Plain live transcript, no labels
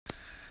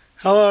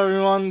Hello,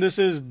 everyone. This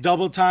is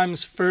Double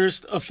Time's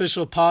first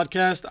official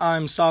podcast.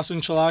 I'm Sasun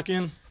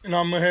Chalakian. And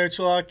I'm Maher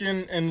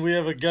Chalakian, and we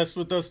have a guest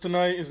with us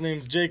tonight. His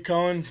name's Jake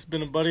Cohen. He's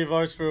been a buddy of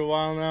ours for a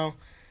while now.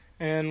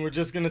 And we're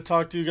just going to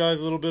talk to you guys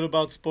a little bit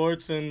about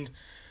sports and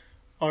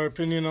our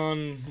opinion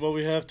on what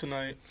we have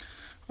tonight.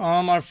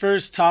 Our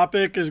first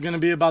topic is going to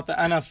be about the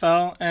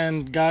NFL.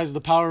 And, guys,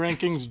 the power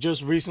rankings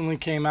just recently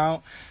came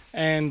out.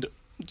 And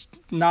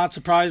not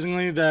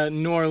surprisingly, that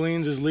New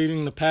Orleans is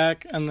leading the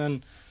pack. And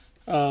then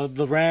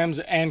the Rams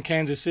and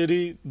Kansas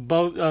City,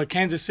 both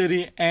Kansas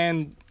City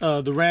and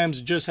the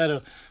Rams just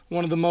had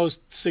one of the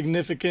most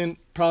significant,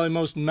 probably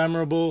most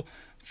memorable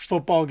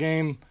football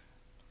game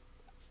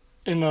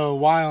in a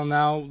while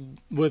now.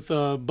 With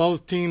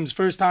both teams,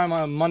 first time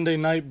on Monday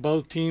night,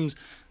 both teams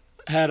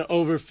had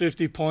over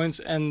 50 points,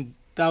 and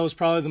that was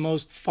probably the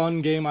most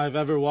fun game I've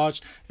ever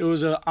watched. It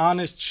was an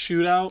honest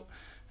shootout,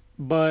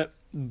 but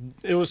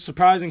it was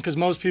surprising because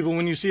most people,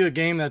 when you see a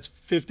game that's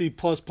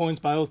 50-plus points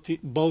by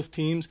both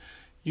teams,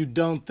 you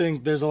don't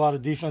think there's a lot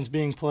of defense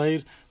being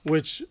played,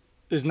 which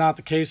is not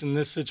the case in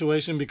this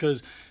situation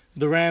because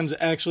the Rams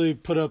actually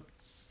put up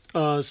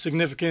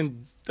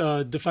significant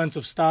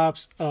defensive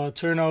stops,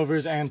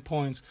 turnovers, and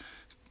points.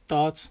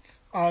 Thoughts?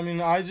 I mean,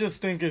 I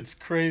just think it's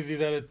crazy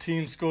that a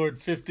team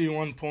scored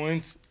 51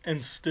 points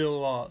and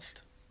still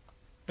lost.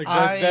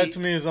 That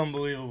to me is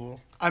unbelievable.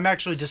 I'm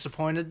actually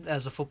disappointed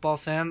as a football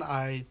fan.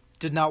 I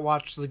did not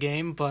watch the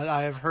game, but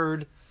I have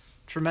heard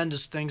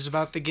tremendous things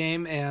about the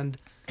game, and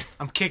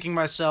I'm kicking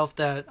myself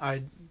that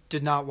I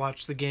did not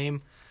watch the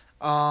game.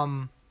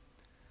 I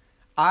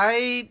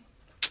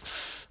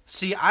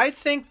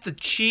think the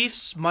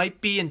Chiefs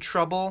might be in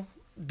trouble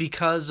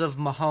because of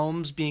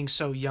Mahomes being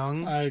so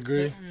young. I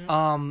agree.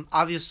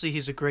 Obviously,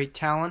 he's a great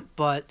talent,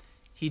 but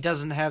he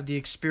doesn't have the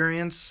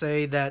experience,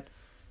 say, that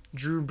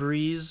Drew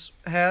Brees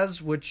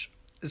has, which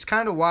is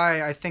kind of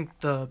why I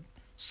think the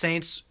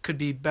Saints could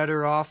be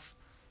better off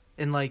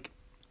in,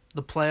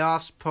 the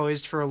playoffs,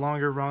 poised for a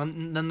longer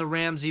run than the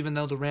Rams, even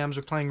though the Rams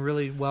are playing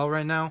really well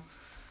right now.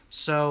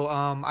 So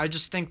I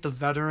just think the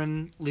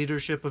veteran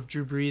leadership of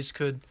Drew Brees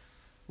could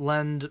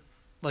lend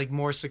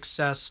more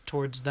success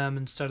towards them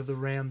instead of the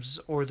Rams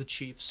or the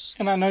Chiefs.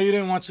 And I know you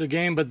didn't watch the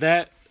game, but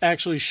that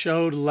actually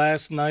showed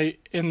last night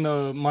in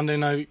the Monday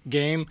night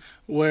game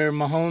where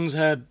Mahomes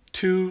had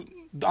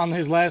on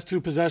his last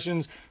two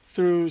possessions,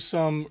 threw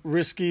some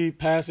risky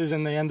passes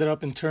and they ended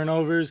up in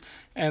turnovers,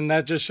 and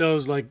that just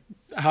shows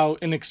how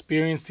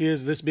inexperienced he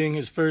is, this being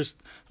his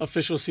first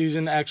official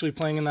season actually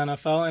playing in the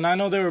NFL. And I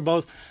know they were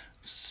both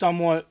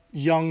somewhat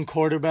young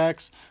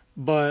quarterbacks,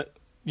 but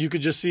you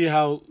could just see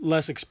how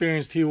less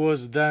experienced he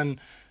was than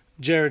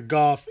Jared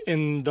Goff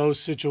in those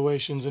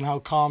situations and how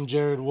calm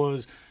Jared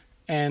was.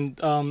 And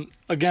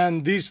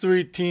again, these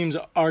three teams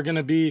are going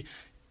to be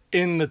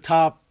in the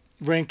top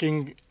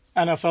ranking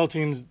NFL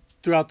teams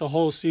throughout the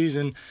whole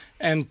season,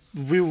 and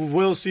we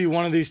will see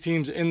one of these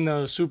teams in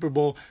the Super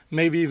Bowl,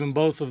 maybe even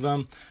both of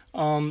them.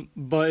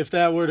 But if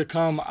that were to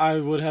come, I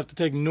would have to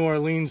take New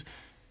Orleans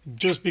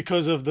just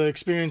because of the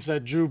experience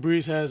that Drew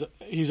Brees has.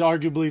 He's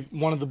arguably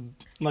one of the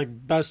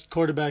best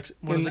quarterbacks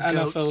in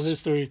NFL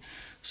history.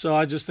 So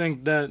I just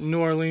think that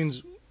New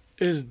Orleans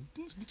is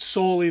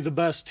solely the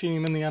best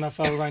team in the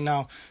NFL right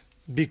now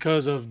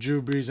because of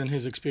Drew Brees and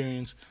his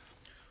experience.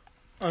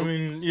 I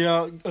mean,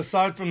 yeah,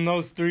 aside from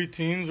those three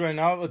teams right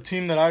now, a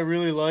team that I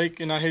really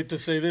like, and I hate to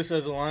say this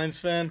as a Lions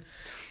fan,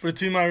 but a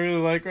team I really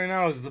like right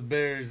now is the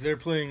Bears. They're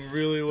playing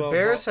really well. The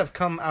Bears have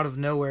come out of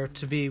nowhere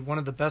to be one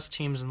of the best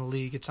teams in the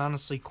league. It's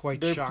honestly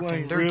quite shocking.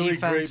 Playing Their really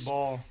defense great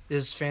ball.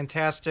 is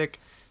fantastic.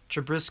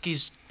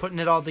 Trubisky's putting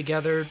it all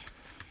together.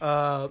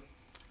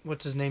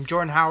 What's his name?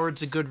 Jordan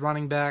Howard's a good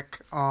running back.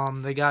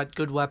 They got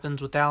good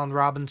weapons with Allen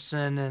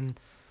Robinson and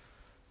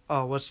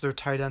what's their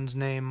tight end's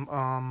name?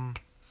 I'm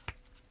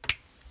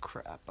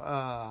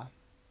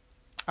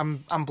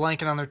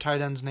blanking on their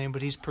tight end's name,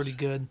 but he's pretty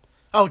good.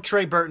 Oh,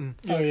 Trey Burton.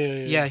 Oh,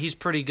 yeah. Yeah, he's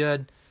pretty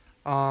good.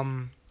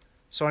 So,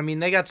 I mean,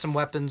 they got some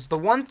weapons. The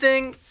one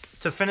thing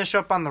to finish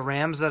up on the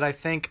Rams that I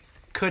think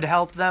could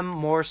help them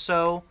more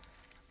so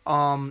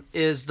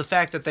is the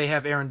fact that they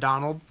have Aaron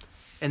Donald.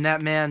 And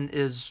that man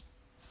is,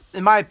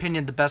 in my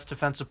opinion, the best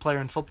defensive player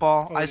in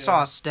football. I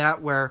saw a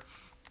stat where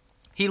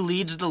he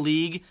leads the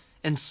league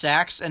in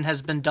sacks and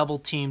has been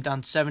double-teamed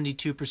on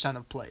 72%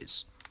 of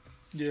plays.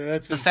 Yeah,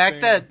 that's the insane. fact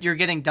that you're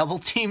getting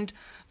double-teamed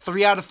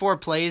 3 out of 4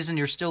 plays and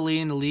you're still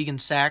leading the league in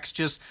sacks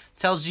just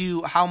tells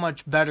you how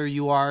much better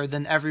you are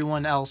than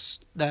everyone else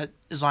that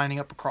is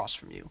lining up across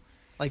from you.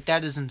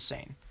 That is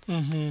insane.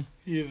 Mm-hmm.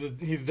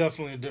 He's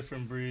definitely a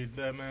different breed,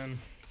 that man.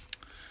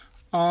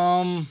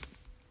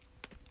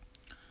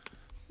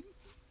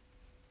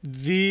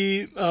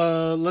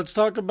 Let's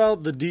talk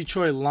about the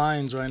Detroit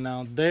Lions right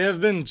now. They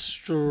have been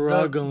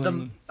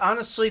struggling.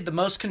 Honestly, the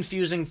most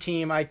confusing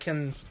team I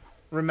can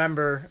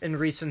remember in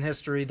recent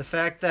history. The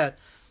fact that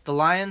the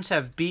Lions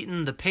have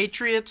beaten the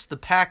Patriots, the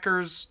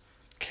Packers,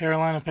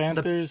 Carolina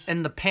Panthers,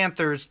 and the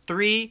Panthers,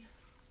 3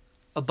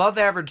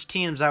 above-average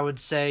teams, I would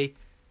say.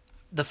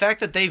 The fact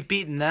that they've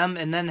beaten them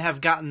and then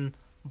have gotten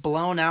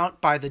blown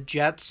out by the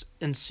Jets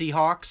and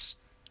Seahawks.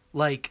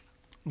 Like,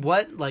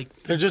 what?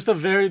 Like, they're just a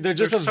very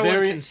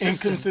so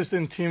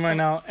inconsistent team right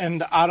now,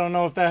 and I don't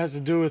know if that has to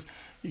do with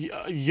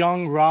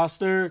young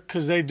roster,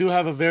 because they do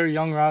have a very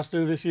young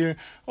roster this year.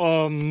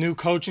 New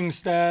coaching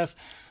staff.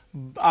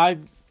 I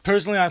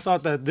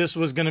thought that this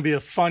was going to be a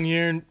fun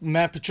year.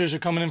 Matt Patricia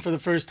coming in for the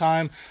first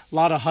time. A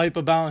lot of hype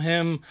about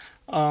him.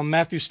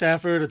 Matthew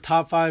Stafford, a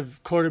top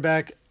 5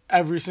 quarterback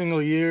every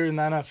single year in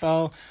the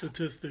NFL.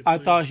 Statistically. I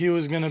thought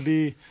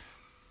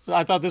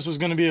this was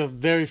going to be a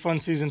very fun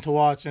season to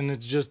watch, and it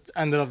just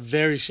ended up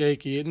very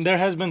shaky. And there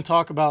has been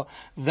talk about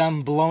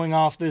them blowing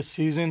off this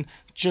season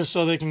just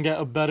so they can get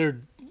a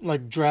better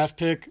draft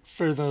pick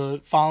for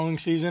the following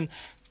season.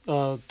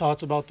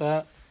 Thoughts about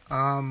that?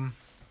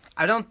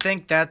 I don't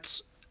think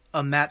that's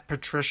a Matt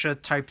Patricia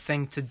type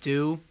thing to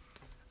do,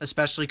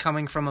 especially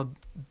coming from a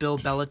Bill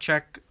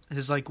Belichick,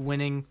 his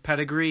winning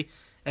pedigree.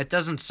 It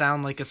doesn't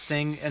sound like a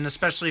thing, and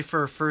especially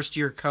for a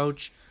first-year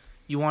coach,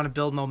 you want to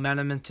build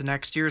momentum into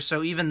next year.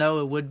 So even though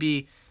it would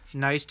be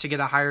nice to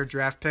get a higher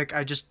draft pick,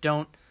 I just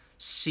don't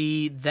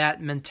see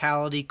that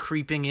mentality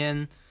creeping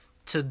in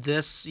to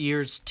this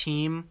year's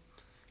team,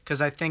 because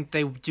I think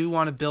they do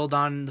want to build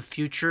on the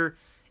future.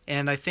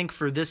 And I think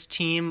for this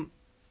team,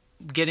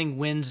 getting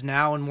wins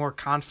now and more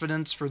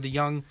confidence for the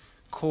young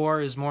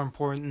core is more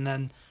important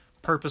than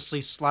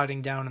purposely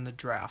sliding down in the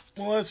draft.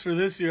 Well, as for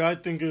this year, I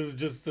think it was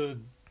just a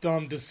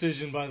dumb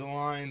decision by the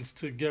Lions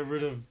to get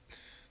rid of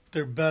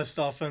their best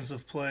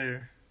offensive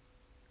player.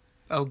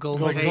 Oh,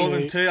 Golden Tate.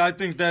 Golden Tate, I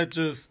think that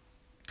just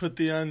put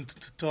the end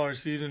to our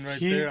season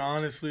there,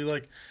 honestly.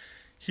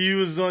 He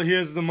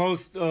has the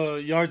most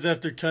yards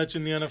after catch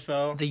in the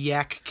NFL. The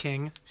Yak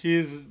King.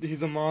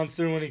 He's a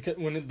monster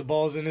when the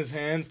ball's in his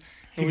hands.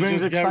 And he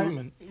brings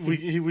excitement.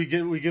 We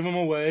give him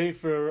away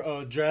for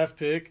a draft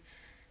pick,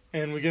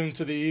 and we give him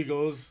to the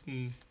Eagles.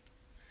 And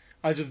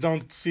I just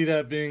don't see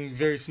that being a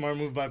very smart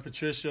move by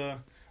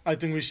Patricia. I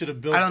think we should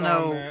have built on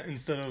that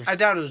instead of. I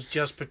doubt it was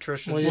just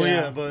Patricia's. Well,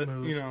 yeah, but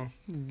move.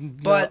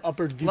 But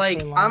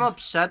I'm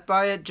upset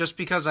by it just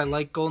because I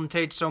like Golden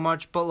Tate so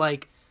much. But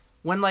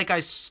when I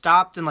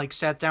stopped and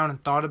sat down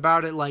and thought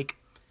about it,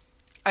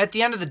 at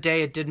the end of the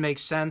day, it did make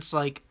sense.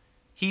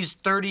 He's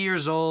 30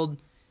 years old.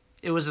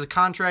 It was a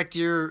contract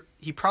year.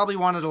 He probably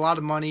wanted a lot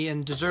of money,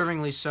 and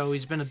deservingly so.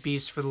 He's been a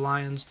beast for the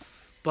Lions.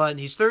 But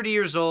he's 30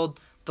 years old.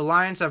 The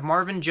Lions have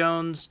Marvin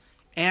Jones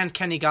and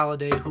Kenny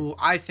Golladay, who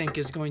I think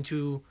is going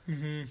to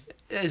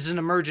is an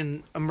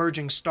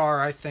emerging star,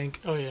 I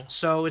think. Oh, yeah.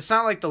 So it's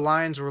not like the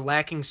Lions were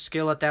lacking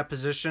skill at that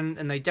position,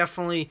 and they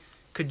definitely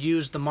could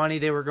use the money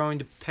they were going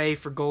to pay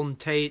for Golden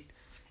Tate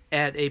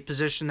at a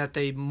position that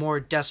they more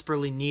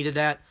desperately needed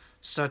at,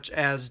 such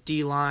as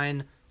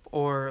D-line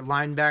or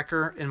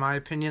linebacker, in my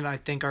opinion, I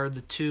think are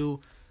the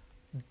two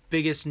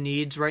biggest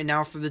needs right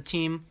now for the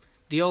team.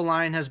 The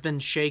O-line has been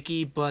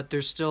shaky, but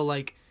there's still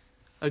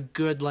a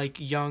good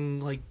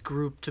young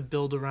group to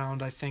build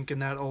around, I think, in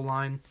that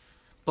O-line.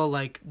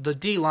 But the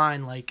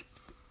D-line,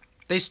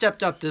 they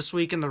stepped up this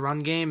week in the run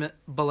game,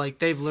 but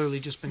they've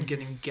literally just been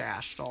getting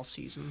gashed all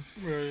season.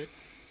 Right.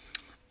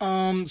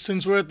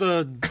 Since we're at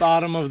the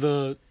bottom of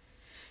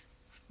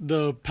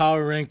the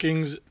power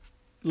rankings,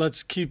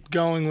 let's keep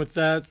going with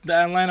that. The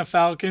Atlanta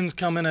Falcons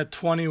come in at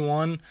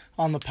 21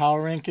 on the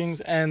power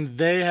rankings, and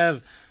they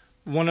have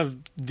one of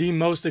the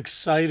most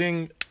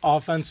exciting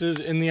offenses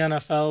in the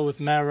NFL with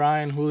Matt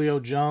Ryan, Julio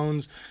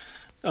Jones,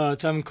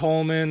 Tevin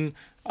Coleman,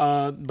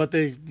 but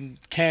they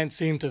can't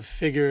seem to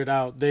figure it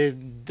out.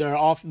 They're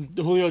off.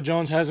 Julio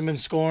Jones hasn't been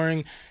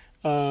scoring.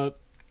 Matt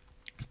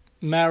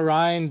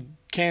Ryan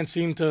can't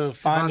seem to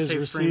find his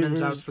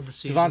receivers.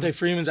 Devontae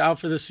Freeman's out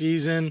for the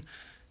season.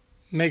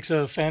 Makes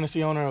a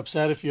fantasy owner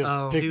upset if you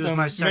have picked him.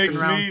 My second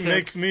round pick.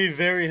 Makes me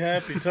very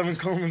happy. Tevin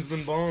Coleman's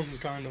been balling,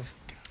 kind of.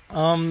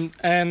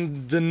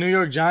 And the New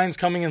York Giants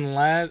coming in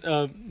last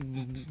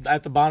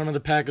at the bottom of the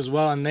pack as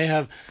well, and they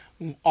have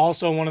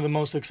also one of the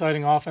most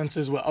exciting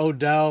offenses with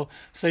Odell,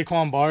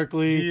 Saquon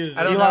Barkley.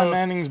 Eli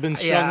Manning's been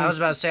struggling. Yeah, I was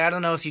about to say, I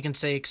don't know if you can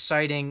say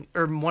exciting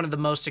or one of the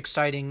most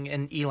exciting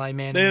and Eli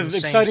Manning. They have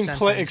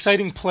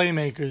exciting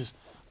playmakers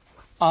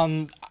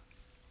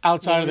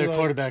outside of their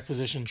quarterback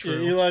position.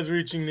 True. Yeah, Eli's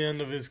reaching the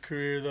end of his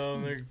career,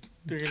 though.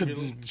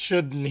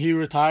 Shouldn't he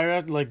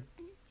retire?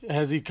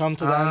 Has he come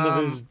to the end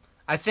of his?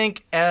 I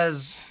think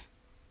as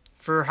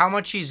for how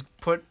much he's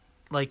put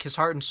his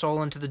heart and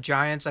soul into the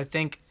Giants, I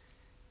think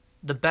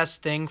the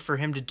best thing for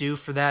him to do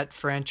for that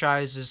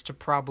franchise is to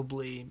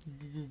probably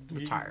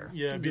retire.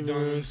 Yeah, be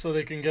done so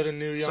they can get a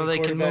new young so they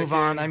can move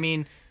on. I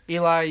mean,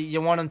 Eli, you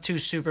won him 2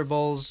 Super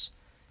Bowls.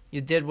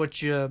 You did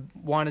what you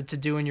wanted to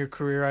do in your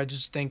career. I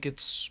just think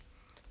it's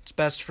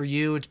best for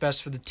you. It's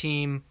best for the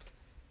team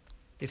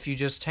if you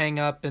just hang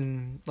up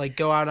and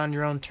go out on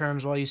your own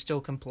terms while you still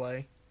can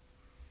play.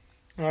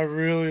 I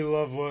really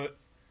love what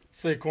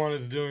Saquon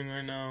is doing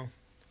right now.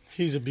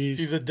 He's a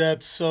beast. He's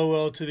adapted so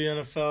well to the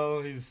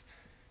NFL.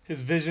 His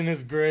vision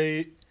is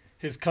great.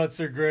 His cuts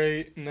are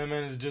great. And that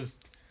man is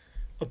just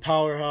a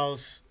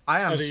powerhouse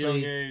I at a young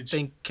honestly age.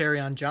 think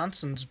Kerryon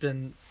Johnson's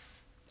been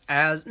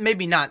as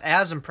maybe not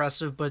as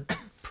impressive, but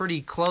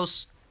pretty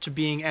close to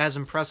being as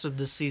impressive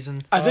this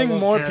season. I think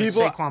more as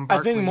people. Saquon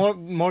I think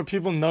Barkley. more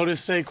people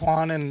notice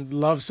Saquon and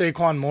love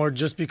Saquon more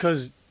just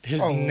because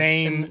his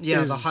name and,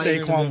 yeah, is the hype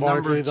and Saquon the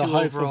Barkley. number The 2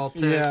 hype. overall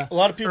pick. Yeah. A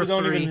lot of people Or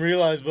don't 3. even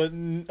realize, but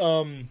on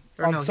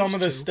no, some he's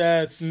of the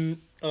 2.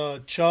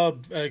 stats,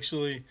 Chubb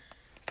actually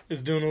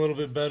is doing a little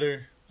bit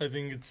better. I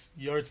think it's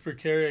yards per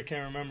carry. I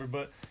can't remember,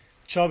 but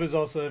Chubb is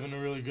also having a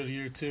really good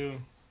year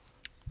too.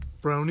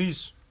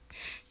 Brownies.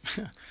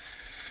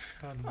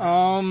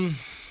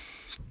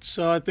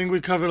 So I think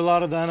we covered a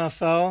lot of the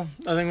NFL.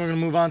 I think we're gonna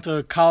move on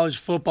to college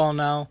football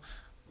now.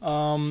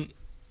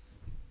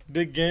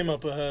 Big game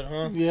up ahead,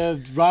 huh? Yeah,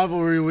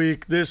 rivalry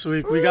week this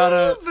week. We got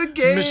a the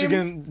game.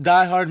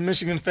 diehard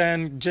Michigan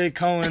fan, Jay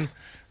Cohen.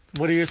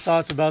 What are your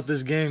thoughts about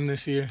this game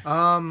this year?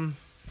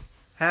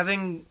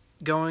 Having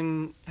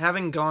gone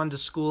to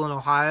school in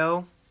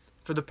Ohio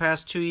for the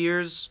past 2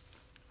 years,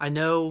 I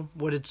know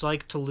what it's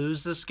like to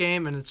lose this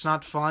game, and it's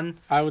not fun.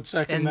 I would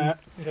second And that.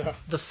 Yeah.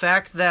 The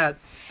fact that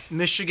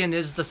Michigan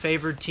is the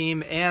favored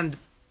team, and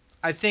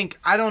I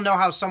don't know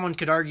how someone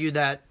could argue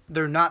that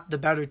they're not the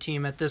better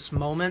team at this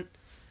moment.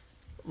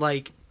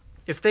 Like,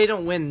 if they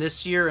don't win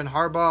this year and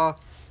Harbaugh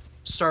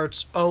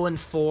starts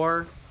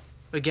 0-4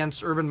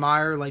 against Urban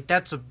Meyer, like,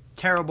 that's a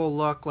terrible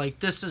look.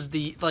 Like, this has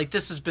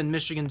been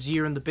Michigan's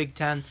year in the Big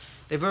Ten.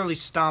 They've literally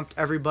stomped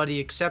everybody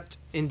except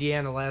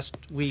Indiana last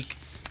week,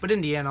 but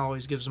Indiana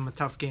always gives them a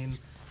tough game.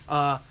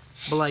 But,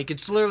 like,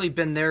 it's literally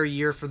been their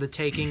year for the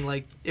taking.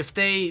 Like, if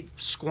they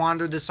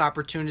squander this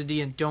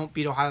opportunity and don't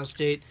beat Ohio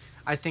State,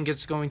 I think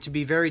it's going to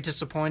be very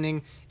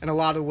disappointing in a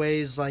lot of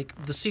ways.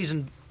 Like, the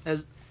season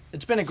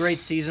it's been a great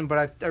season,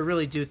 but I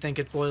really do think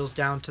it boils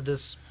down to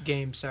this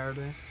game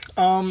Saturday.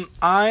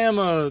 I am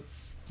a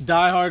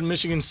diehard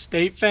Michigan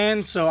State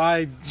fan, so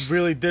I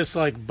really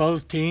dislike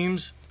both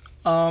teams.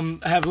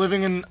 Have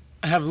living in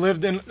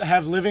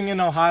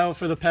Ohio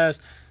for the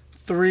past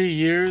 3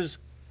 years.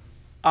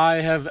 I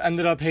have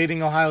ended up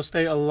hating Ohio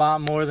State a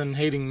lot more than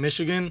hating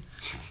Michigan.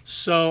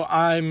 So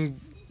I'm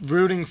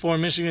rooting for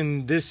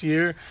Michigan this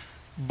year,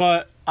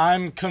 but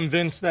I'm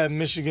convinced that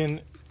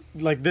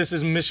this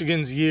is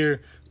Michigan's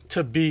year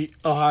to beat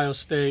Ohio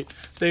State.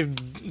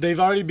 They've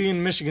already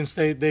beaten Michigan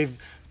State. They've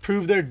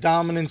proved their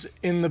dominance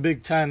in the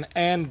Big Ten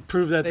and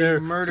proved that they're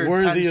murdered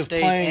worthy Penn of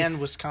State playing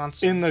and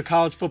Wisconsin in the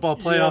college football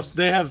playoffs.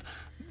 Yeah. They have,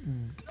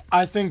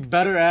 I think,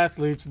 better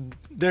athletes.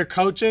 Their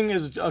coaching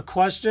is a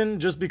question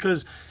just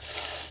because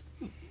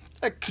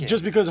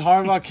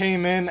Harbaugh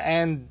came in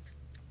and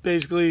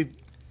basically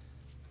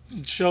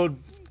showed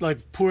like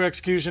poor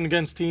execution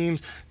against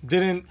teams,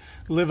 didn't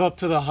live up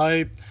to the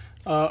hype.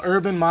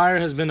 Urban Meyer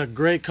has been a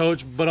great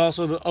coach, but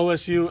also the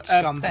OSU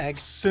Scumbag.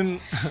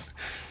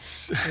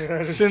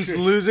 Since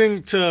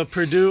losing to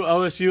Purdue,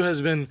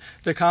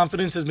 the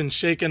confidence has been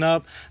shaken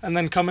up, and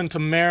then coming to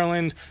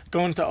Maryland,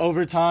 going to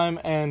overtime,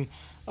 and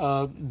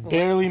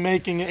barely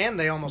making it. And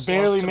they almost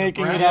barely lost to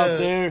making it Nebraska. out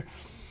there.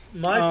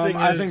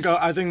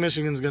 I think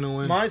Michigan's gonna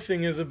win. My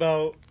thing is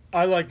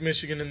I like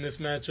Michigan in this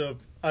matchup.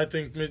 I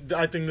think this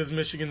is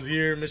Michigan's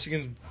year.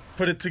 Michigan's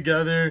put it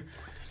together.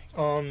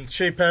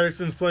 Shea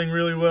Patterson's playing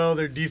really well.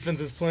 Their defense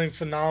is playing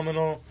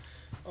phenomenal.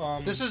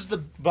 But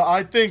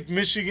I think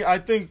Michigan. I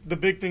think the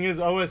big thing is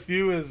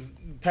OSU is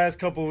past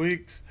couple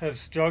weeks have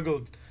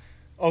struggled.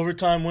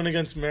 Overtime win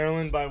against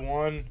Maryland by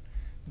 1.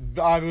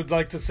 I would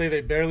like to say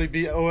they barely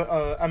beat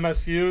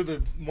MSU. They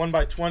won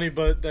by 20,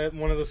 but that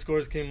one of the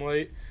scores came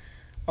late.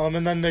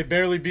 And then they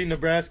barely beat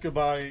Nebraska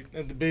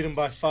and beat them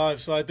by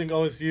 5. So I think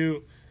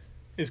OSU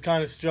is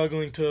kind of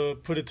struggling to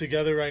put it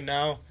together right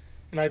now.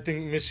 And I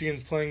think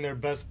Michigan's playing their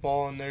best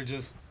ball, and they're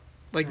just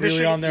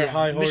really on their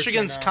high horse.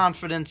 Michigan's right now.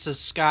 confidence is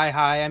sky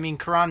high. I mean,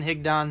 Karan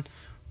Higdon,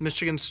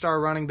 Michigan's star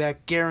running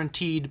back,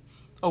 guaranteed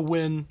a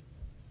win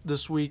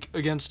this week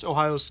against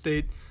Ohio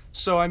State.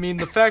 So, I mean,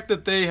 the fact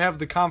that they have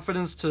the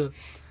confidence to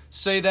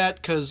say that,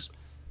 because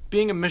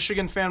being a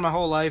Michigan fan my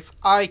whole life,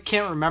 I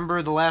can't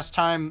remember the last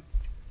time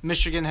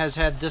Michigan has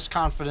had this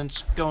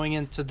confidence going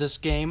into this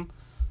game.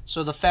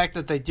 So the fact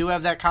that they do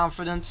have that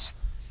confidence,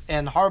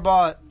 and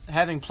Harbaugh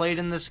having played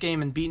in this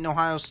game and beaten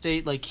Ohio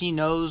State, like, he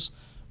knows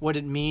what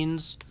it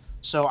means.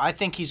 So I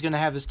think he's going to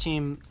have his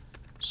team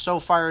so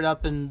fired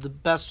up and the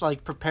best,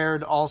 like,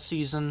 prepared all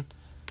season.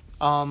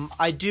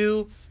 I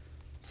do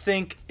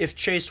think if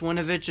Chase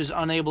Winovich is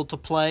unable to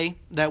play,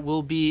 that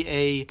will be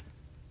a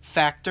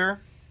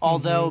factor.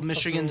 Although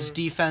Michigan's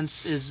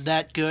defense is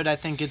that good, I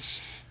think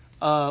it's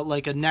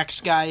like a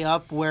next guy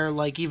up where,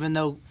 like, even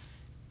though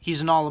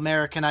he's an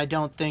All-American, I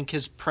don't think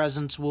his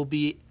presence will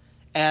be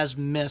as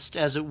missed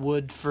as it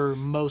would for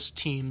most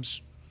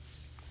teams.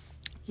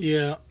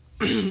 Yeah.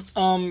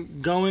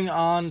 Going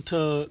on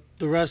to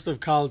the rest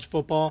of college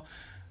football,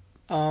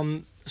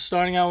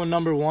 starting out with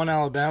number 1,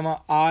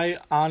 Alabama, I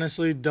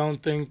honestly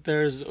don't think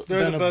there's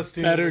been a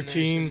better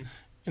team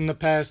in the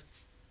past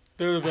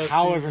They're the best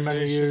however team in the many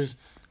nation. years.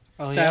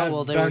 Oh, yeah,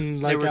 well, they were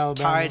Alabama.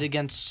 tied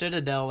against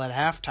Citadel at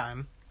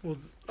halftime.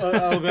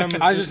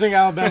 Alabama's I just think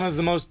Alabama's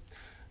the most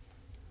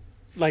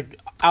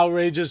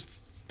outrageous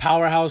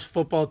powerhouse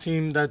football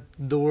team that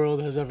the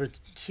world has ever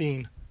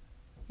seen.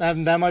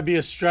 That might be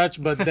a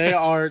stretch, but they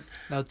are.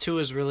 No,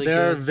 Tua is really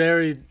they're good.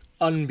 very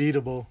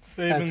unbeatable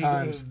Saban at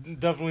times.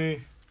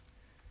 definitely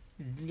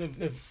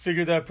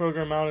figured that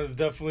program out. Is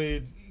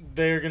definitely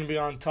they're going to be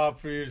on top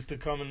for years to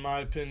come, in my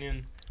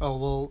opinion. Oh,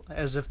 well,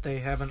 as if they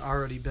haven't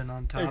already been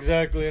on top.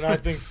 Exactly, and I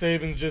think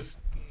Saban just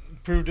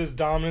proved his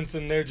dominance,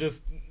 and they're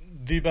just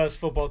the best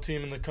football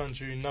team in the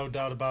country, no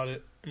doubt about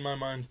it, in my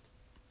mind.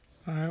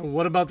 All right,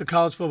 what about the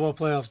college football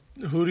playoffs?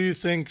 Who do you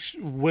think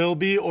will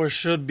be or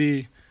should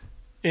be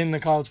in the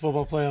college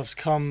football playoffs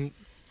come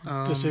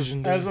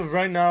decision day? As of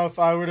right now, if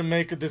I were to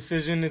make a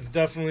decision, it's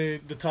definitely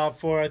the top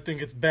four. I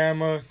think it's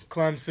Bama,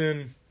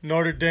 Clemson,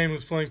 Notre Dame,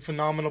 who's playing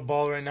phenomenal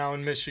ball right now,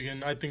 and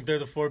Michigan. I think they're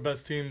the four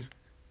best teams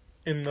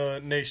in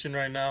the nation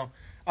right now.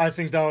 I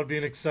think that would be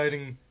an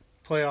exciting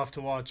playoff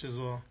to watch as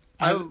well.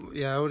 I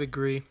would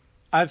agree.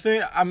 I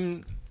think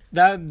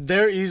that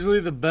they're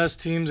easily the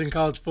best teams in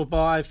college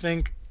football, I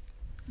think.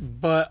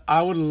 But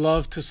I would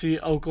love to see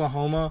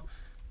Oklahoma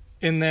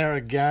in there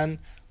again.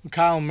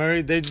 Kyle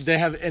Murray, they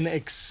have an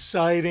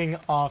exciting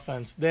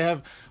offense. They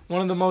have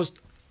one of the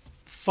most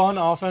fun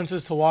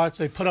offenses to watch.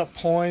 They put up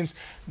points.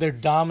 They're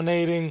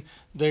dominating.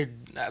 They're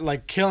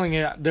like killing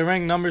it. They're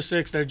ranked number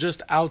 6. They're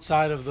just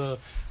outside of the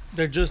 –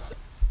 they're just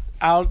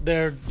out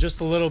there just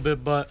a little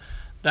bit. But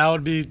that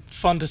would be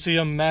fun to see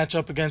them match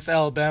up against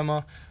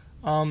Alabama.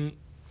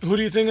 Who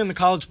do you think in the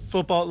college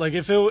football, like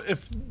if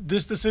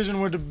this decision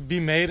were to be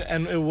made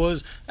and it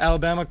was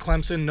Alabama,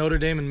 Clemson, Notre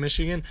Dame, and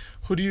Michigan,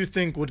 who do you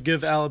think would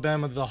give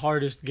Alabama the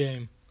hardest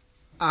game?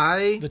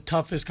 The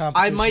toughest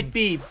competition? I might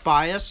be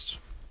biased,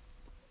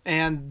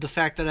 and the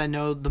fact that I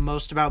know the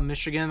most about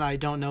Michigan, I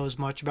don't know as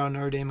much about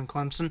Notre Dame and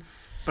Clemson,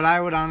 but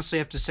I would honestly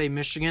have to say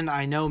Michigan.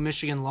 I know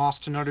Michigan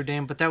lost to Notre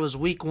Dame, but that was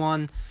week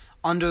 1,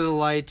 under the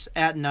lights,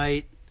 at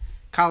night.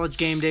 College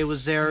game day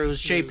was there. It was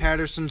Shea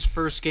Patterson's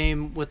first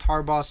game with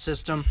Harbaugh's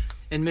system,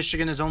 and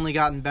Michigan has only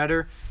gotten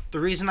better. The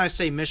reason I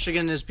say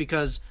Michigan is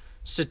because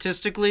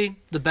statistically,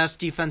 the best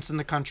defense in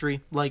the country,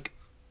 like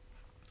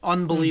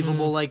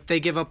unbelievable. Mm-hmm. Like they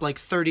give up like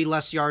 30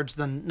 less yards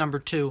than number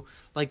 2.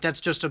 Like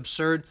that's just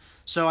absurd.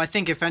 So I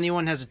think if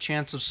anyone has a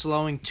chance of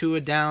slowing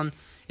Tua down,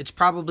 it's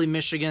probably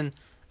Michigan.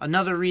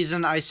 Another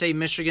reason I say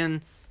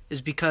Michigan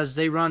is because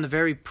they run a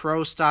very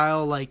pro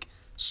style, like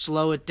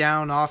slow it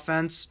down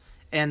offense.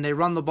 And they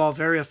run the ball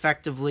very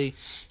effectively.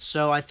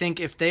 So I think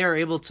if they are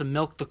able to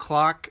milk the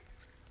clock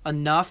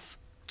enough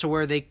to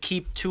where they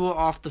keep Tua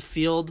off the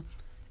field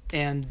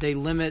and they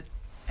limit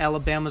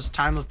Alabama's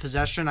time of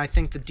possession, I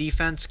think the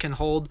defense can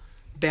hold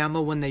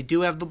Bama when they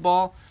do have the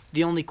ball.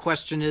 The only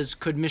question is,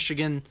 could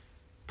Michigan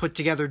put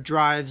together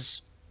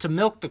drives to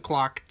milk the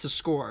clock to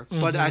score? Mm-hmm.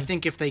 But I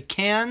think if they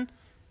can,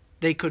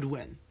 they could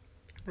win.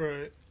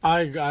 Right.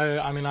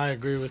 I mean, I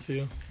agree with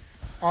you.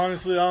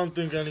 Honestly, I don't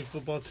think any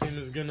football team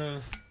is going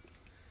to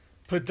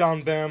put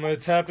down Bama.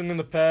 It's happened in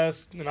the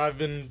past, and I've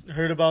been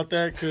heard about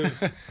that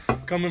because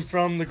coming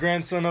from the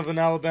grandson of an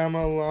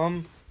Alabama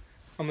alum,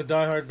 I'm a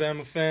diehard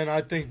Bama fan. I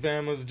think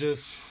Bama's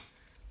just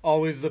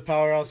always the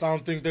powerhouse. I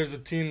don't think there's a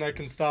team that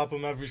can stop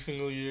them every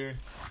single year.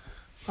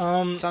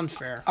 It's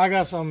unfair. I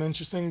got something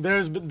interesting.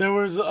 There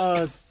was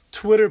a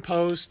Twitter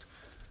post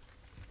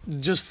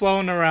just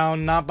floating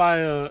around, not by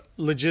a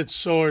legit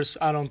source,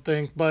 I don't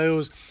think, but it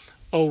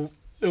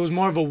was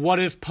more of a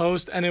what-if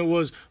post, and it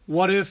was,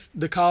 what if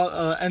the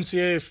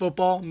NCAA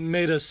football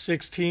made a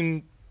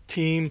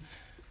 16-team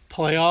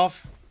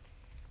playoff?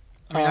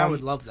 I mean, I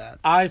would love that.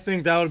 I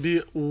think that would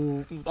be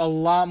a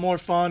lot more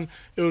fun.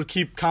 It would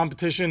keep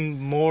competition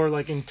more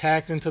like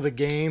intact into the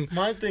game.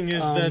 My thing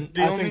is I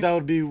think that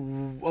would be a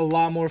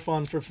lot more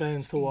fun for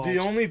fans to watch.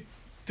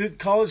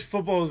 College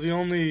football is the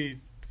only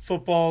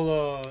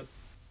football.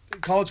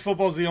 College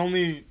football is the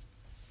only.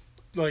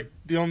 What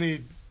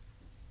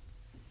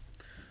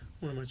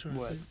am I trying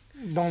to say?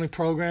 The only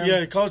program?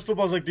 Yeah, college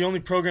football is like the only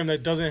program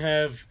that doesn't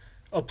have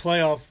a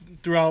playoff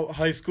throughout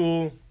high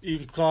school,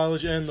 even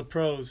college, and the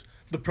pros.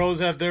 The pros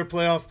have their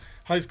playoff.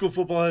 High school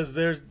football has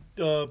their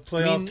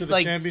playoff to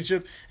the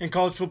championship, and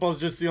college football is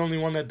just the only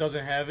one that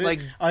doesn't have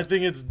it. I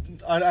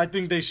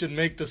think they should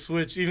make the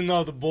switch, even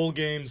though the bowl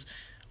games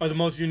are the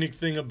most unique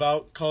thing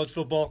about college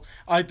football.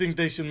 I think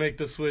they should make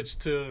the switch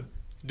to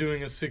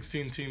doing a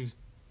 16-team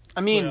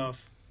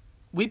playoff.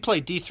 We play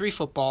D3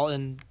 football,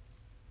 and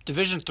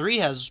Division III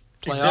has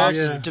playoffs.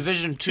 Exactly. Yeah.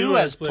 Division II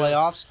has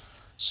playoffs.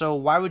 So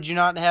why would you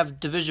not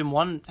have Division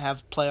I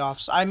have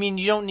playoffs? I mean,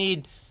 you don't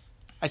need,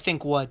 I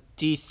think,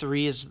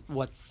 D3 is,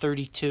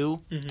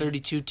 32? Mm-hmm.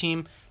 32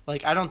 team?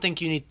 Like, I don't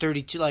think you need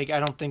 32. Like, I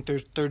don't think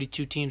there's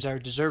 32 teams that are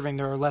deserving.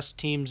 There are less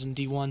teams in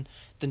D1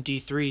 than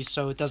D3,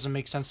 so it doesn't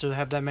make sense to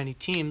have that many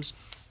teams.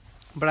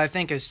 But I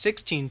think a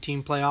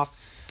 16-team playoff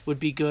would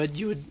be good.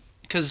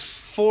 Because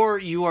 4,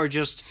 you are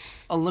just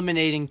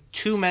eliminating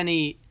too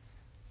many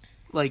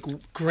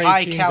great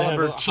high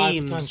caliber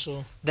teams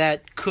high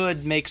that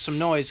could make some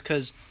noise.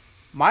 Because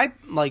my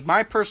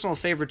personal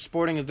favorite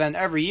sporting event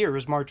every year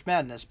is March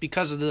Madness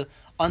because of the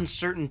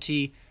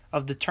uncertainty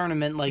of the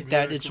tournament. Exactly.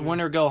 That it's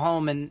win or go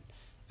home, and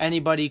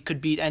anybody could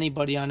beat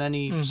anybody on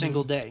any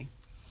single day.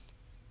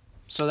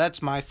 So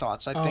that's my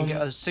thoughts. I think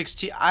a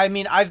 16. I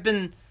mean,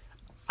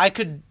 I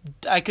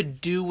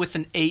could do with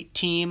an 8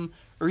 team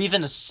or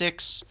even a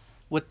 6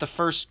 with the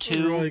first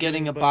 2 Really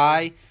getting a bye.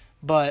 bye.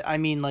 But I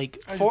mean, like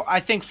I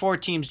think 4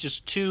 teams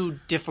just too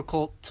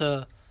difficult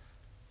to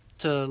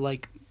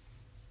like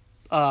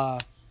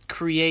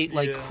create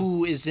like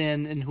who is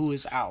in and who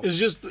is out. It's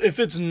just if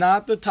it's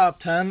not the top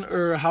 10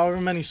 or however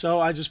many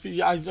I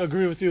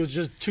agree with you. It's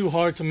just too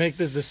hard to make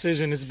this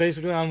decision. It's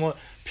basically on what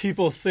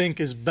people think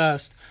is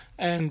best.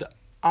 And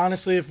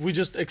honestly, if we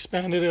just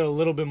expanded it a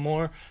little bit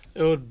more,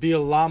 it would be a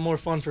lot more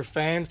fun for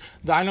fans.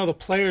 I know the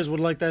players would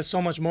like that so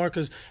much more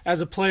because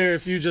as a player,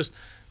 if you just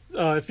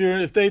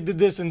if they did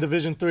this in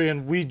Division 3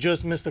 and we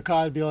just missed the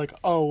cut, I'd be like,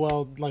 oh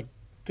well, like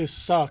this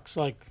sucks.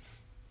 Like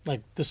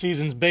the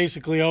season's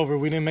basically over.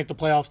 We didn't make the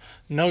playoffs.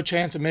 No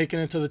chance of making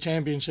it to the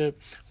championship.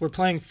 We're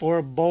playing for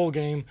a bowl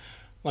game,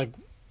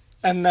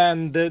 and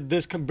then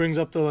this brings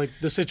up the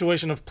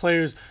situation of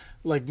players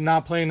like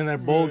not playing in their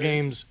bowl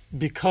games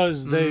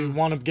because they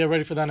want to get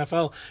ready for the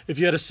NFL. If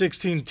you had a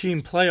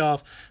 16-team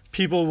playoff,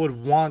 people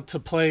would want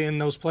to play in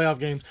those playoff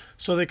games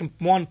so they can,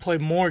 1, play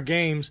more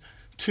games,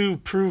 2,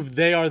 prove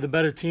they are the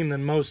better team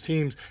than most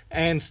teams,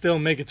 and still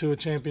make it to a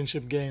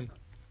championship game.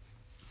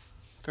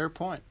 Fair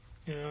point.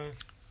 Yeah.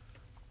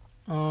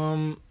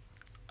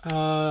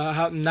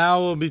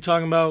 Now we'll be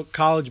talking about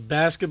college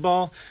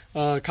basketball.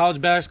 College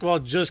basketball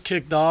just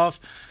kicked off.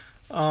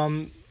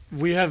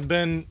 We have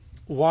been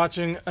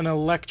watching an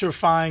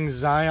electrifying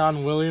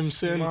Zion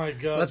Williamson. My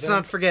God. Let's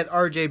not forget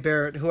R.J.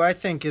 Barrett, who I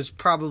think is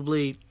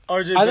probably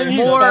RJ I think Barrett.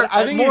 he's more,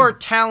 I think more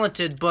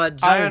talented, but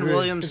Zion agree.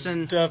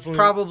 Williamson Definitely.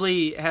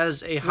 probably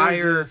has a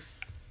higher. Just-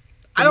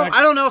 I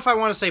don't know if I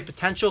want to say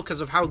potential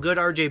because of how good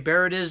R.J.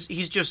 Barrett is.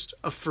 He's just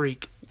a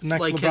freak. the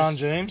next Like LeBron his-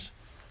 James.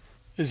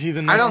 Is he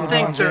the next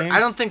LeBron James? I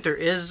don't think there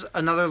is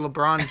another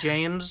LeBron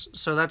James,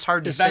 so that's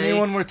hard to If say.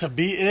 anyone were to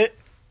beat it,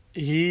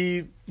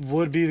 he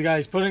would be the guy.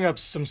 He's putting up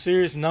some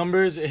serious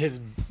numbers.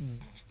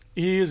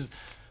 He is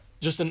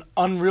just an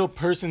unreal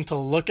person to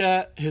look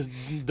at.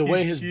 The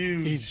way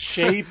huge. he's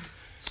shaped.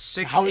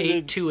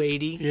 6'8",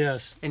 280,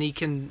 Yes, and he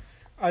can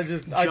I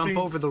jump think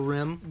over the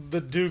rim.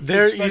 the Duke.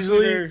 they're especially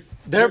easily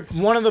they're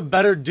one of the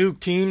better Duke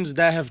teams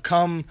that have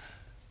come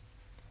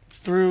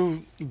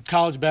through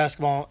college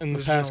basketball in the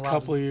There's been past a lot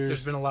couple of years.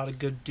 There's been a lot of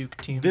good Duke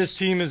teams. This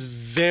team is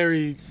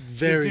very,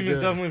 very This team good. is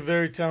definitely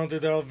very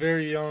talented. They're all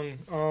very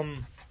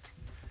young.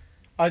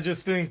 I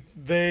just think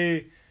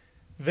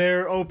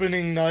their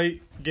opening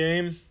night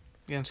game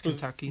against was,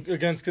 Kentucky.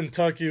 against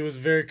Kentucky was a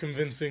very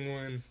convincing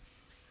win.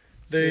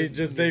 They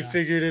Yeah.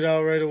 figured it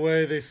out right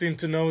away. They seemed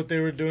to know what they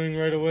were doing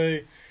right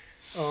away.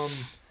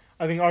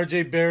 I think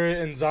R.J. Barrett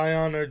and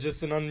Zion are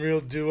just an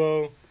unreal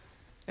duo.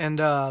 And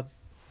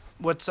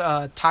what's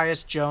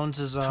Tyus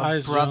Jones'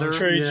 Tyus brother? Jones.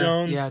 Trey Yeah.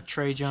 Jones. Yeah,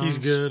 Trey Jones. He's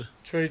good.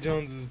 Trey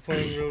Jones is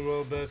playing real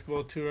well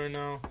basketball too right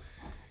now.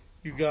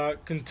 You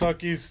got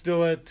Kentucky's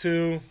still at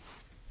 2.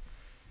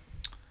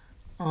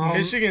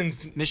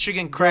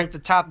 Michigan cracked the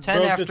top 10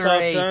 broke after the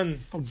top a 10.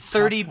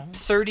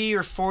 30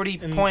 or 40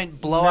 In point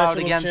blowout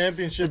national against the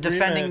championship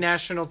defending rematch.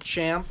 national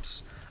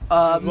champs.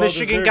 well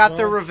Michigan deserved, got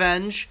their huh?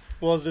 revenge.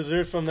 Was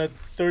deserved from that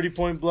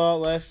 30-point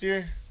blowout last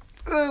year.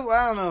 I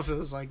don't know if it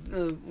was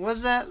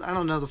was that? I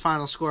don't know the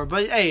final score.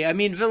 But hey, I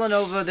mean,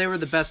 Villanova, they were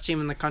the best team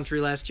in the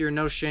country last year.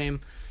 No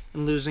shame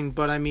in losing.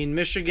 But I mean,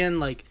 Michigan,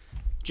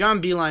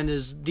 John Beilein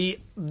is the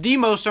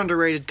most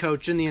underrated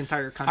coach in the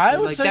entire country. I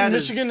would say that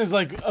Michigan is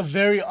a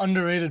very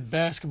underrated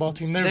basketball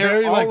team. They're They're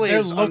very always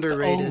they're looked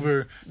underrated.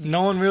 over.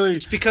 No one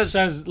really because-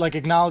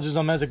 acknowledges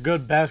them as a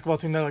good basketball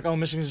team. They're like, oh,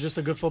 Michigan's just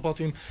a good football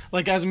team.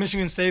 As a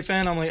Michigan State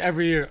fan, I'm like,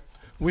 every year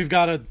we've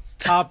got a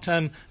top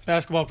 10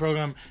 basketball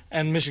program,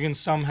 and Michigan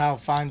somehow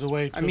finds a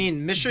way to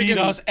Michigan beat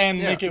us and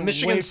make it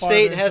Michigan way farther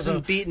State into hasn't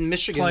the beaten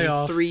Michigan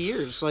playoff. in 3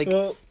 years.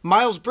 Well-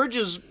 Miles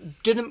Bridges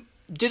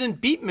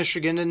didn't beat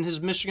Michigan in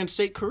his Michigan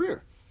State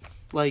career.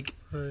 Right.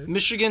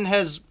 Michigan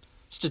has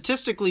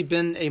statistically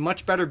been a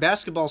much better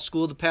basketball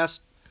school the past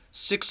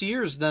 6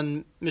 years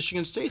than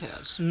Michigan State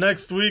has.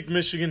 Next week,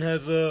 Michigan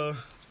has a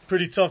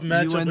pretty tough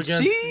matchup UNC?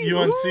 against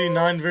UNC, Woo!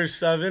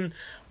 9-7,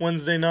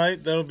 Wednesday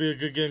night. That'll be a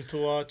good game to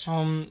watch.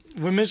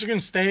 With Michigan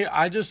State,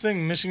 I just think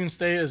Michigan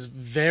State is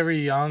very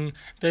young.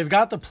 They've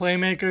got the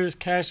playmakers,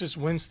 Cassius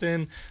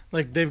Winston.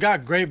 They've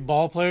got great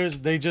ball players.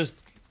 They just,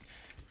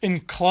 in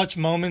clutch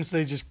moments,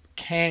 they just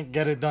can't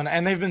get it done.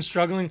 And they've been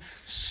struggling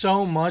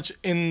so much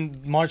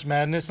in March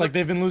Madness.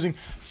 They've been losing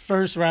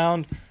first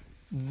round,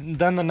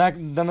 then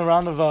the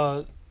round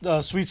of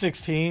Sweet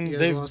 16. You guys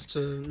They've lost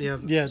to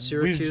Syracuse.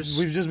 Syracuse.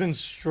 We've just been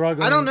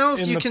struggling. I don't know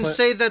if in you the can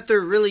say that they're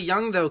really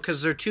young, though,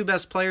 because their 2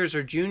 best players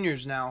are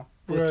juniors now,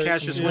 with Right,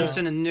 Cassius yeah.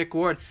 Winston and Nick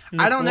Ward.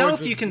 Nick I don't know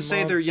Ward's if you a can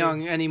say they're monster.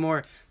 young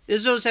anymore.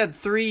 Izzo's had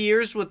 3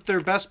 years with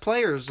their best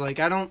players. I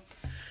don't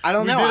know.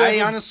 did I have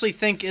a- honestly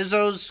think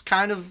Izzo's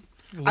kind of...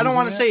 I don't Losing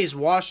want to it? say he's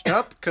washed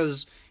up,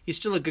 because he's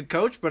still a good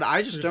coach, but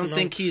I just He's don't phenomenal.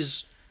 think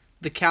he's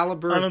the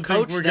caliber I of don't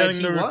coach think we're that getting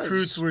he the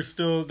was. recruits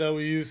that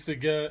we used to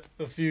get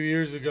a few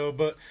years ago.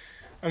 But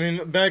I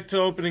mean, back to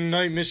opening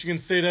night, Michigan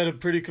State had a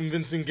pretty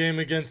convincing game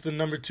against the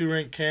number 2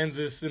 ranked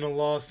Kansas in a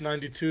loss,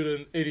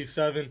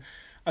 92-87.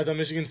 I thought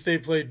Michigan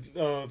State played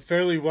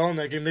fairly well in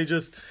that game. They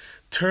just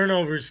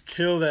turnovers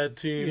kill that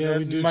team. Yeah,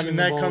 we do. I mean,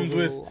 that comes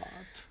with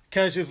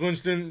Cassius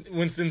Winston.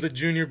 Winston's a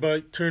junior,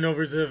 but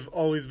turnovers have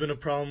always been a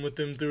problem with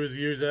him through his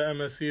years at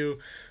MSU.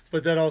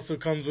 But that also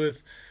comes with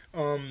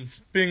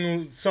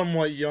being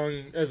somewhat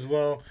young as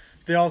well.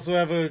 They also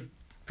have a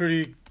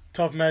pretty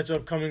tough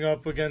matchup coming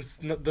up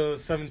against the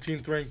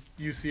 17th ranked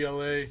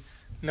UCLA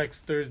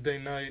next Thursday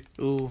night.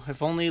 Ooh,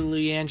 if only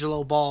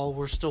LiAngelo Ball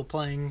were still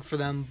playing for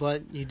them,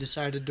 but he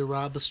decided to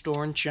rob a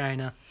store in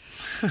China.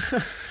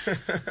 Those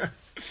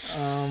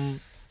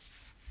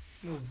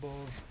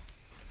balls.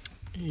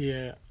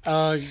 Yeah.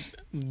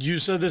 You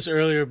said this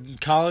earlier.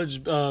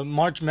 College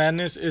March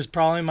Madness is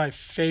probably my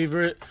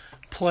favorite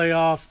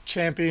playoff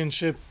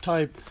championship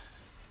type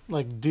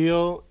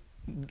deal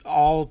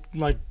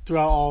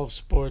throughout all of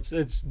sports.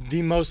 It's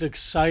the most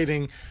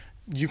exciting.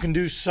 You can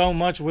do so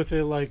much with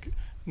it,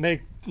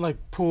 make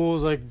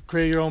pools,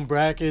 create your own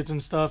brackets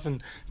and stuff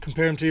and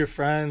compare them to your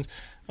friends.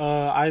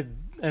 I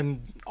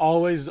am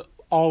always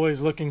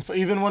looking for,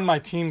 even when my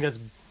team gets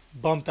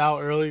bumped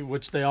out early,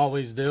 which they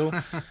always do,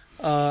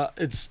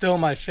 it's still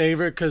my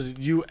favorite because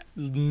you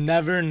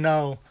never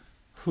know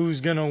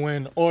who's going to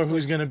win or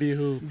who's going to be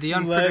who. The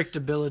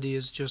unpredictability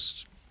is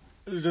just...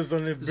 It brings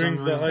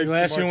the hype.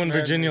 Last year when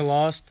Virginia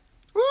lost,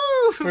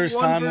 Woo! first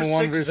time in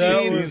 1 versus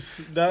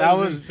 16. That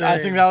was I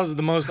think that was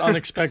the most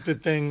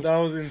unexpected thing. That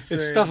was insane.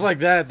 It's stuff like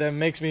that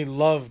makes me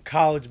love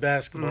college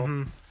basketball.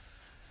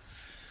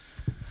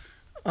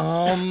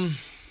 Mm-hmm.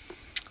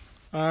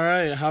 All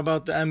right. How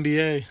about the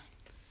NBA?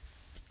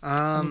 Any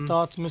Um,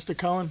 thoughts, Mr.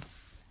 Cohen?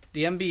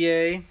 the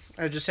NBA,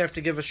 I just have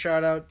to give a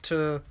shout out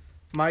to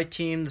my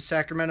team, the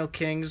Sacramento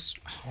Kings.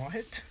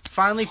 What?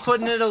 Finally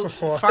putting it,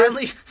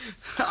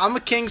 I'm a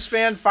Kings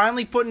fan,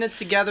 finally putting it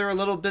together a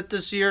little bit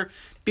this year.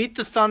 Beat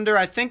the Thunder.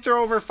 I think they're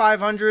over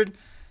 500.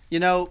 You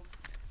know,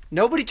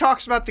 nobody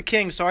talks about the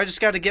Kings, so I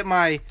just got to get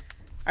my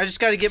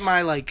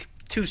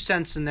 2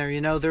 cents in there.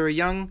 You know, they're a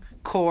young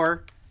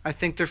core. I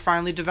think they're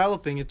finally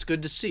developing. It's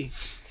good to see.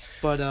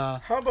 But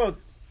How about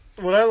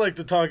what I like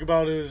to talk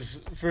about is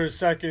for a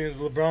second is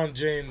LeBron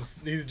James.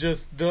 He's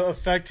just the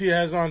effect he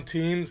has on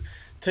teams.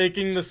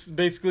 Taking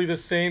basically the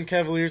same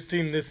Cavaliers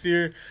team this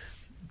year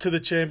to the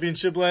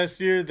championship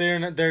last year. They're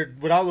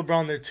without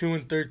LeBron. They're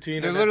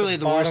 2-13. they're literally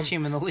the worst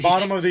team in the league.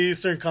 Bottom of the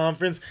Eastern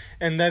Conference,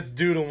 and that's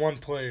due to one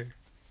player.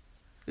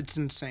 It's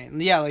insane.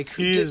 Yeah,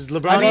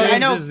 LeBron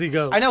James is the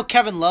GOAT. I know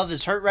Kevin Love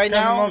is hurt right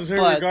now. Kevin Love's hurt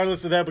but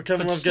regardless of that, but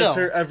Kevin Love still. gets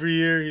hurt every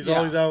year. He's Yeah.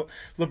 always out.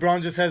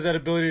 LeBron just has that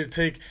ability to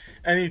take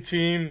any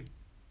team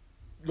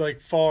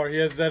far. He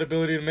has that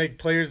ability to make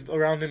players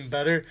around him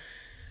better.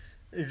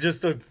 He's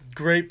just a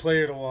great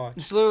player to watch.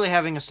 It's literally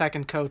having a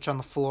second coach on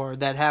the floor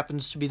that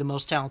happens to be the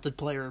most talented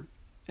player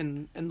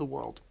in the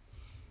world.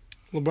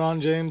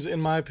 LeBron James,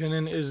 in my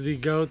opinion, is the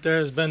GOAT. There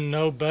has been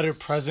no better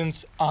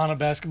presence on a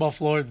basketball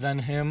floor than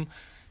him.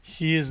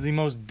 He is the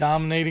most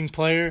dominating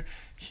player.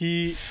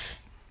 He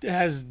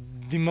has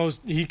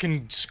he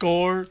can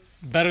score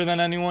better than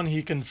anyone.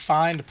 He can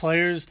find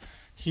players.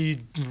 He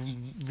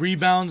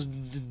rebounds,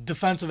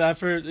 defensive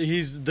effort.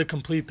 He's the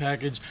complete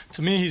package.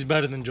 To me, he's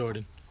better than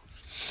Jordan.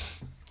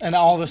 And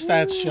all the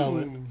stats show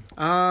it.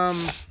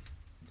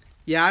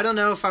 Yeah, I don't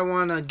know if I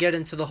want to get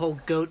into the whole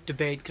GOAT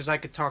debate because I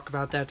could talk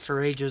about that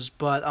for ages.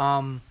 But,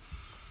 I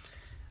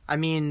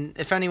mean,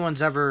 if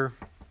anyone's ever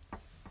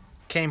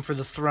came for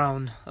the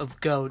throne of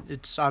GOAT,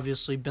 it's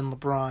obviously been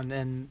LeBron.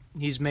 And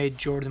he's made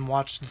Jordan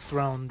watch the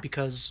throne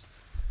because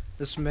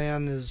this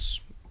man is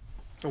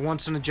a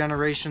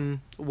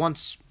once-in-a-generation,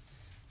 once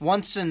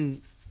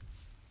in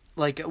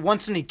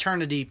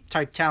eternity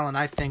type talent,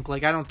 I think. I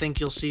don't think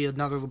you'll see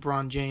another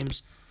LeBron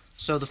James.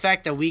 So the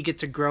fact that we get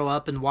to grow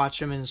up and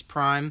watch him in his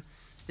prime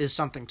is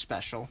something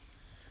special.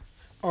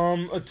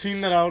 A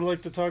team that I would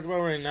like to talk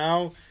about right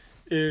now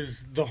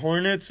is the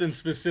Hornets, and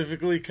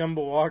specifically Kemba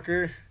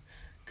Walker,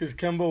 because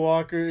Kemba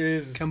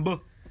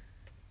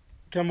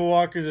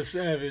Walker's a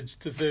savage,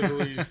 to say the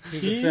least.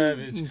 He's a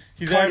savage.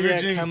 He's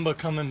averaging Kemba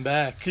coming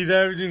back. He's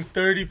averaging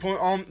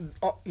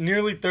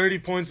nearly 30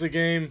 points a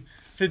game,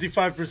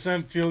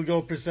 55% field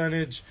goal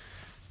percentage.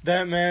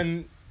 That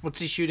man,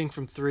 What's he shooting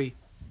from 3?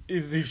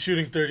 he's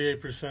shooting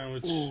 38%,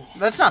 which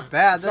That's not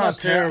bad. That's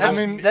not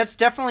terrible. That's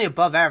definitely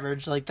above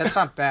average. That's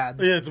not bad.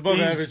 yeah, it's above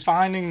He's average.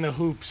 finding the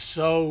hoop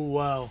so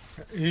well.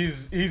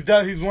 He's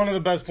one of the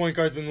best point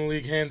guards in the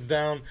league, hands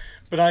down.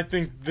 But I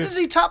think Is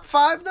he top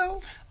 5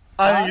 though?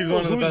 I think he's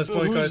one of the Who's- best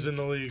point who's- guards in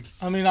the league.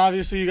 I mean,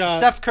 obviously you got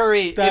Steph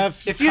Curry.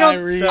 Steph, if you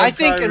Kyrie. don't, I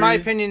think, in my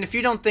Kyrie. opinion, if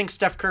you don't think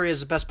Steph Curry is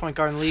the best point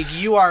guard in the league,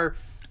 you are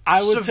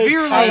I would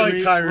severely. take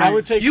Kyrie. Kyrie. I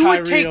would take You Kyrie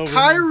would take over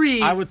Kyrie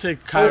him. I would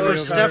take Kyrie over over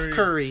Steph Kyrie.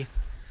 Curry.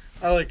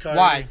 I like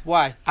Kyrie.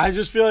 Why? I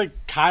just feel like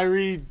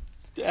Kyrie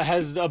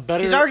has a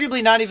better. He's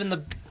arguably not even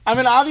the. I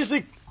mean,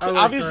 obviously, I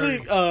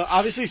like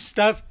obviously,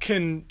 Steph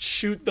can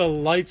shoot the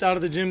lights out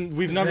of the gym.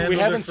 We handles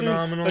haven't are seen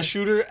phenomenal. a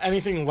shooter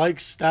anything like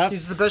Steph.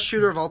 He's the best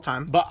shooter of all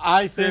time. But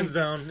I think Hands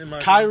down, in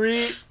my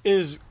Kyrie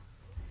is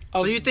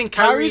So you think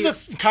Kyrie...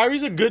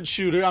 Kyrie's a good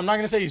shooter. I'm not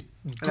gonna say he's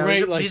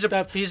great like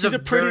Steph. He's a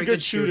pretty very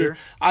good shooter.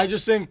 I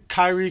just think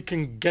Kyrie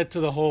can get to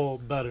the hole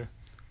better.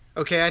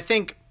 Okay, I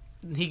think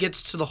he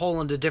gets to the hole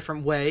in a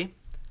different way.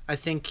 I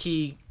think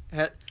he...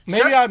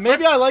 Maybe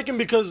I like him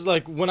because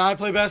like when I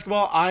play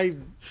basketball, I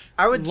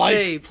would like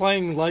say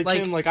playing like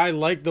him. Like I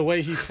like the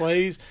way he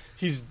plays.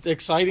 He's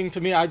exciting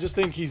to me. I just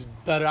think he's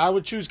better. I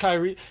would choose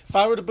Kyrie. If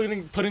I were to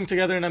putting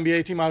together an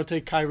NBA team, I would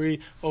take Kyrie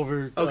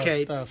over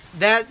Steph.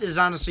 That is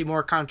honestly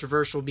more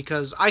controversial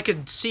because I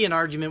could see an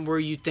argument where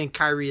you think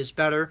Kyrie is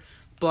better,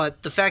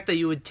 but the fact that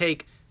you would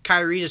take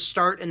Kyrie to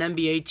start an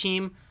NBA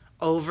team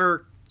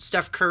over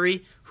Steph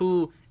Curry,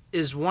 who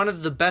is one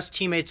of the best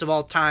teammates of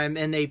all time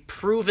and a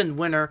proven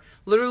winner.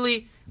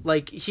 Literally,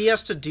 like, he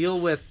has to deal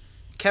with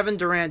Kevin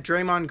Durant,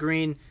 Draymond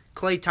Green,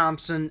 Klay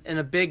Thompson, and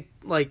a big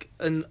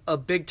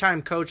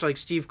time coach like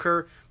Steve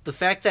Kerr. The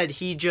fact that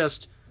he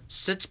just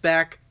sits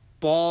back,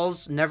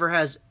 balls, never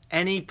has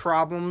any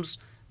problems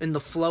in the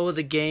flow of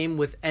the game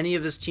with any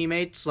of his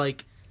teammates,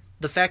 like,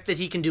 the fact that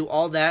he can do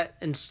all that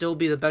and still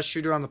be the best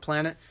shooter on the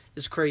planet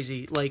is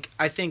crazy. Like,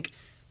 I think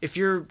if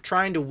you're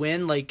trying to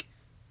win, like,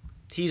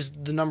 he's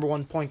the number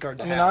one point guard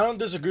to have. I don't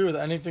disagree with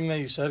anything that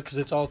you said because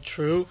it's all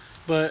true.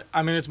 But,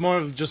 I mean, it's more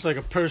of just like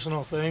a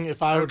personal thing.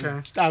 If I would,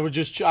 I would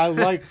just... I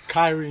like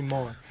Kyrie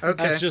more.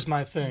 Okay. That's just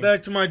my thing.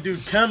 Back to my dude,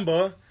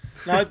 Kemba.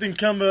 Now, I think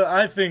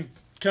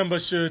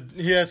Kemba should...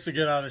 He has to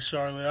get out of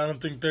Charlotte. I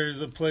don't think there's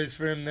a place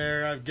for him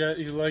there.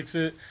 He likes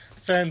it.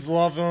 Fans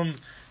love him.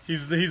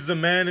 He's the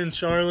man in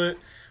Charlotte.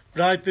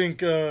 But I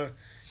think...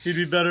 he'd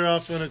be better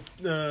off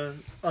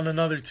on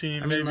another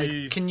team.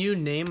 Maybe. Can you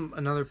name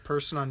another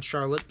person on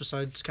Charlotte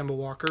besides Kemba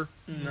Walker?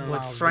 No.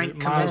 What, Frank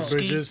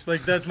Kaminsky?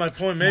 Like, that's my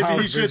point.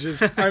 Maybe he should.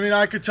 I mean,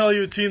 I could tell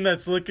you a team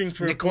that's looking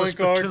for Nicholas a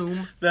point guard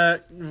Batum.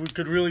 that we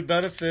could really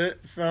benefit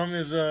from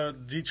is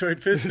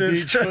Detroit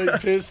Pistons.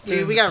 Detroit Pistons.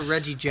 Dude, we got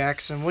Reggie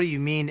Jackson. What do you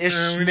mean? Ish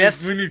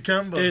Smith? We need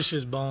Kemba. Ish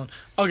is balling.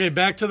 Okay,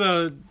 back to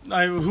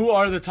who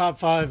are the top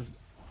five,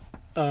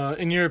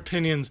 in your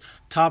opinions,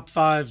 top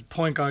 5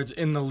 point guards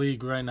in the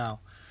league right now?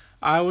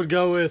 I would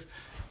go with,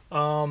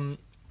 I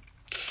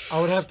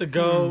would have to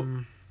go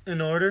in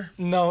order.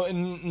 No,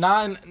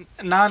 not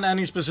in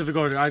any specific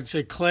order. I'd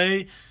say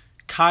Klay,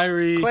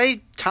 Kyrie,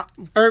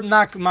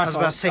 not my fault. I was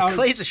about to say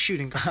Klay's a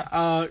shooting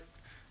guard.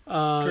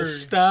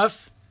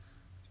 Steph,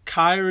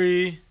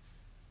 Kyrie,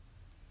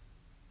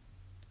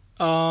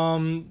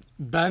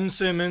 Ben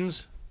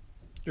Simmons.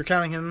 You're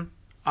counting him?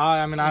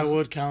 I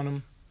would count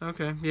him.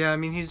 Okay, yeah. I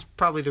mean, he's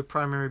probably the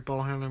primary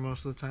ball handler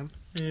most of the time.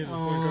 He's a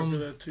point guard for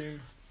that team.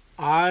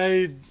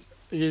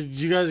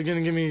 You guys are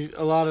gonna give me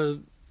a lot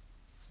of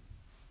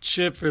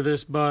shit for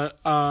this, but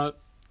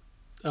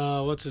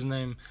what's his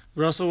name?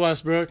 Russell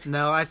Westbrook.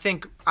 No, I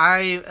think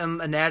I am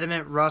an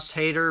adamant Russ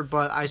hater,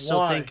 but I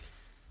still think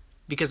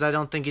because I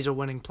don't think he's a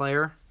winning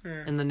player,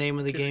 and the name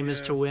of the game is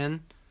to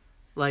win.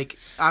 Like,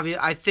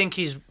 I think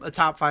he's a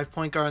top 5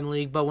 point guard in the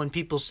league, but when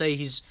people say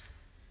he's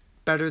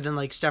better than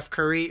like Steph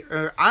Curry,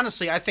 or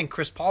honestly, I think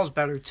Chris Paul's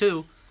better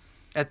too.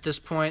 At this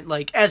point,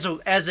 like as a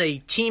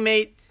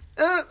teammate.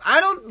 I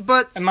don't,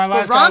 but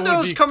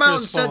Rondo's come out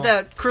and said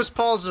that Chris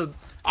Paul's a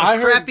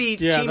crappy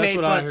teammate. That's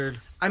what I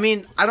heard. I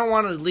mean, I don't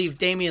want to leave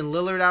Damian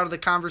Lillard out of the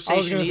conversation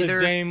either. I was going to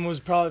say Dame was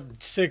probably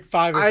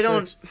 5 or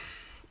 6.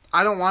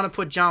 I don't want to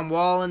put John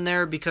Wall in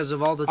there because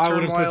of all the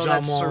turmoil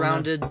that's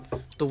surrounded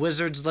the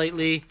Wizards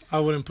lately. I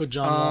wouldn't put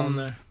John Wall in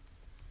there.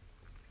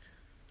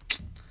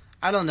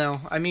 I don't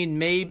know. I mean,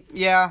 maybe,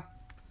 yeah.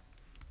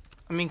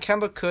 I mean,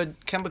 Kemba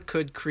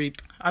could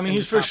creep. I mean,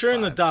 he's for sure 5.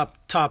 In the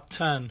top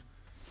 10.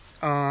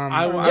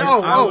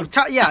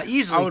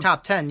 Easily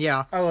top 10.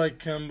 Yeah, I like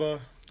Kemba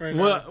right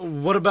now.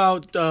 What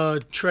about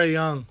Trae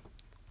Young?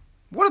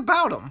 What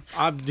about him?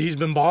 He's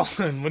been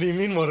balling. What do you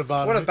mean? What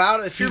about him? What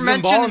about if you're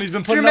mentioning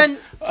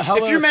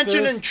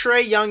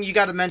Trae Young, you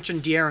got to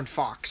mention De'Aaron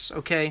Fox.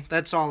 Okay,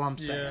 that's all I'm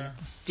saying. Yeah.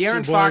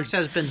 De'Aaron Fox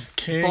has been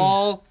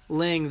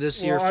balling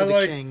this year for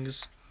the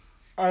Kings.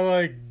 I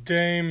like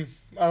Dame.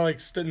 I like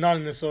not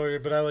in this order,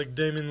 but I like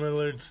Damian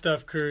Lillard,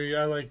 Steph Curry.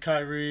 I like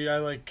Kyrie. I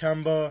like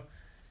Kemba.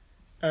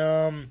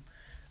 And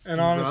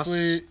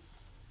honestly, Russ?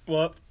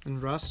 What?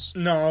 And Russ?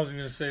 No, I wasn't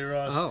gonna say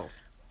Russ. Oh.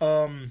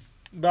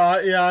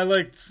 But yeah, I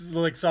like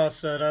Sauce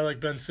said, I like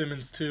Ben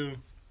Simmons too.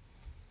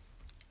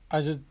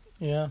 The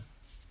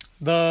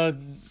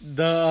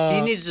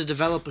he needs to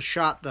develop a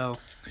shot though.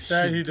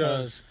 That he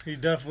does. He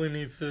definitely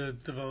needs to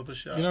develop a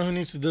shot. You know who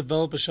needs to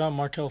develop a shot?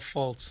 Markelle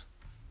Fultz.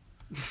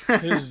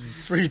 His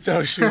free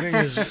throw shooting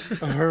is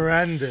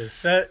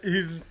horrendous.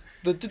 He's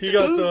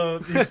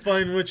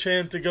finding which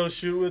hand to go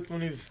shoot with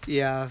when he's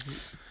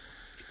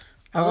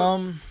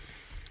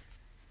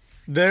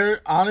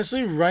There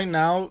honestly right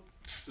now,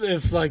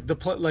 if when the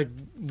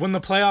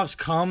playoffs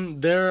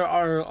come, there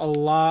are a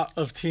lot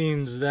of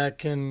teams that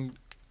can.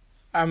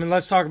 I mean,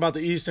 let's talk about the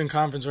Eastern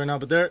Conference right now.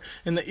 But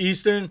in the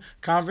Eastern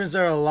Conference,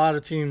 there are a lot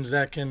of teams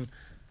that can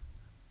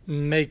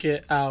make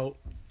it out.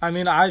 I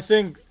mean, I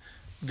think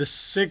the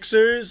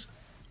Sixers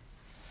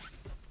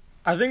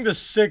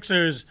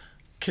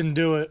can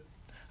do it.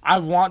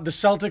 The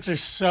Celtics are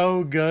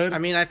so good. I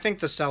mean, I think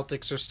the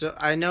Celtics are still.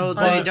 I know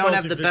The they don't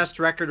have Celtics the best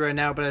record right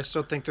now, but I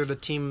still think they're the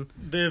team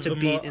They have to the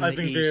beat in I the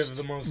think East. they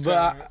have the most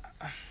But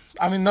talent.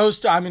 I mean, those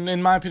two. I mean,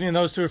 in my opinion,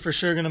 those two are for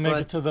sure going to make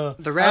But it to the.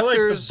 The I like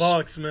the Raptors,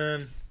 Bucks,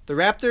 man. the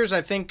Raptors,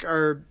 I think,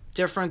 are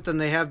different than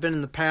they have been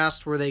in the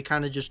past, where they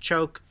kind of just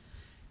choke.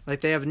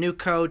 Like they have a new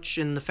coach,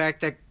 and the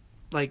fact that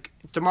like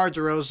DeMar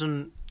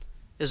DeRozan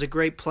is a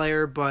great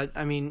player, but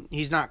I mean,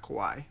 he's not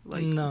Kawhi.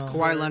 Like No.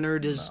 Kawhi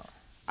Leonard is,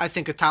 I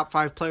think, a top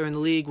 5 player in the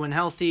league when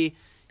healthy.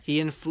 He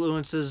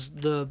influences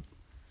the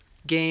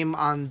game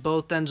on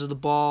both ends of the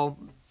ball,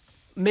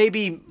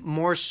 maybe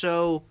more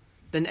so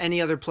than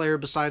any other player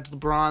besides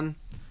LeBron.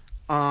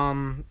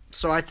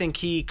 So I think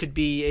he could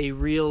be a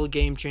real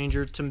game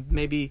changer to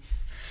maybe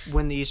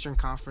win the Eastern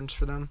Conference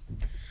for them.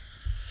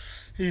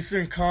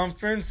 Eastern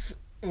Conference.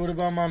 What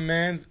about my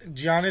man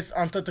Giannis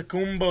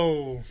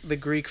Antetokounmpo? The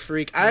Greek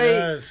Freak.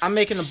 Yes. I'm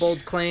making a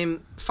bold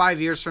claim.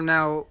 5 years from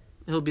now,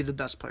 he'll be the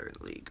best player in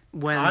the league.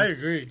 When I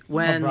agree.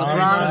 when LeBron's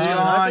LeBron's gone.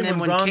 I gone think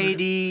and when LeBron's-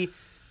 KD.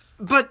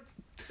 But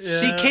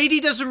see, Yeah.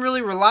 KD doesn't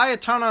really rely a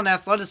ton on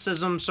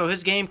athleticism, so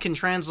his game can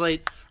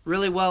translate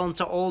really well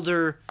into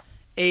older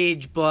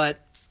age. But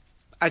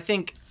I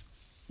think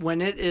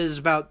when it is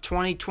about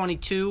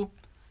 2022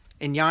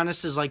 and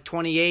Giannis is like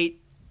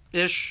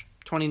 28-ish,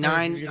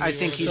 29, he's I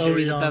think he's so going to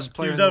be the young. best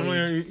player He's in the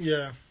league.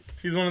 definitely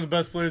He's one of the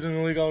best players in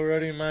the league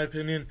already, in my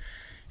opinion.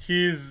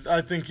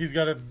 I think he's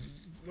got a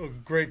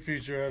great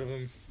future out of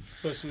him,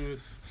 especially with.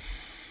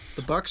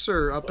 The Bucks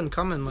are up and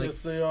coming. Like,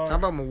 Yes, they are. how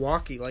about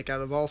Milwaukee? Like,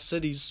 out of all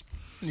cities,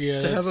 Yeah,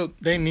 to have a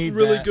they need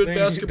really that. good They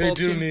basketball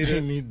do team. need They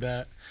it. need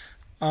that.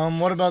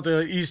 What about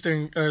the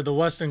Eastern or the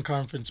Western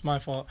Conference? My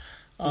fault.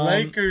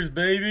 Lakers,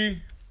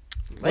 baby.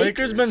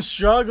 Lakers been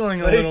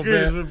struggling a little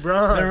Lakers bit. with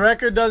Bron. Their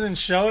record doesn't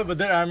show it, but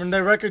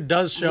their record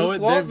does show Luke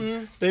it.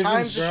 Walton, They've been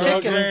time's a LeBron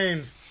ticking. struggling.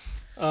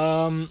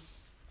 James.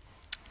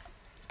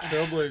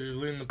 Trailblazers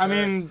leading the I pack.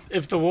 mean,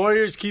 if the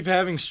Warriors keep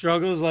having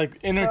struggles like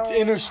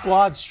inter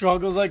squad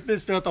struggles like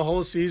this throughout the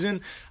whole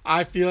season,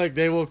 I feel like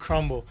they will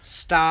crumble.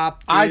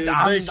 Stop, dude.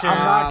 I'm can't.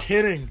 not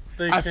kidding.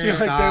 They I can't. feel like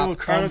they Stop. will I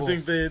crumble. don't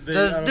think they. This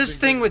I don't this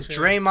think thing they with can.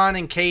 Draymond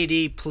and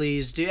KD,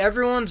 please, dude.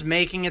 Everyone's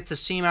making it to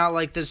seem out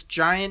like this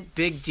giant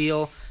big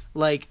deal.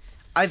 Like,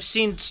 I've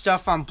seen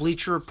stuff on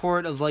Bleacher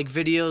Report of like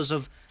videos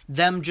of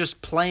them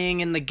just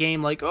playing in the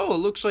game. Like, oh, it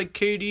looks like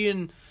KD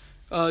and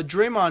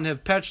Draymond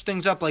have patched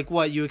things up. Like,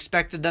 what, you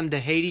expected them to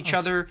hate each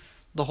other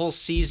the whole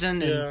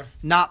season and Yeah.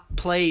 not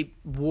play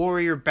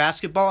Warrior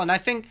basketball? And I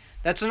think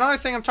that's another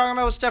thing I'm talking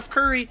about with Steph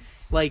Curry.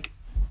 Like,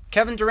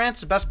 Kevin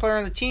Durant's the best player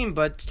on the team,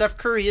 but Steph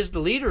Curry is the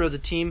leader of the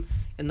team,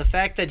 and the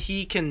fact that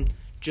he can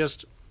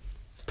just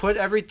put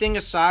everything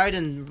aside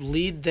and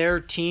lead their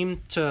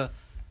team to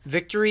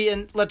victory.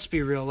 And let's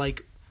be real,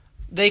 like,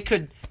 they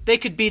could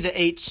be the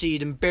 8th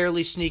seed and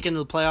barely sneak into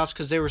the playoffs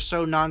because they were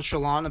so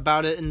nonchalant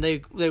about it, and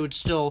they would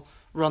still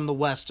run the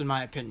West, in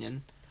my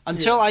opinion.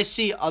 Until I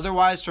see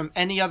otherwise from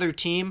any other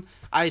team,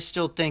 I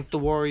still think the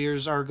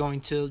Warriors are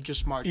going to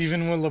just march.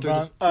 Even with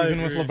LeBron, I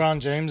even with agree. LeBron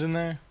James in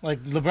there,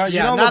 like LeBron,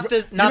 Yeah, you know, not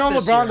this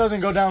LeBron year.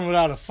 doesn't go down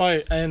without a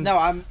fight, and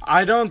No,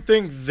 I don't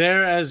think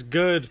they're as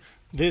good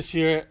this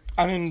year.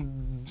 I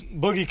mean,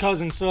 Boogie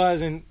Cousins still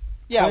hasn't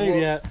played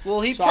yet.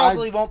 Well, he So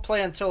probably won't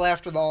play until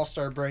after the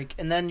All-Star break,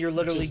 and then you're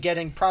literally Just-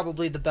 getting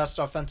probably the best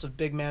offensive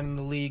big man in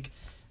the league.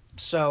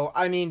 So,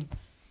 I mean,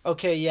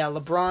 okay, yeah,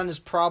 LeBron is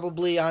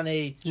probably on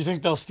a... You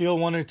think they'll steal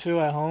one or two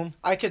at home?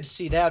 I could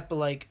see that, but,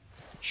 like,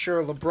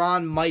 sure,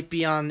 LeBron might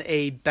be on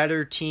a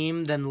better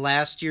team than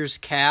last year's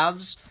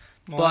Cavs,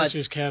 Well, but last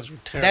year's Cavs were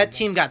terrible. that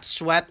team got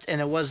swept,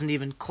 and it wasn't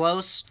even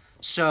close.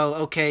 So,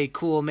 okay,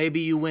 cool, maybe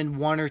you win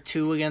 1 or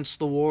 2 against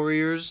the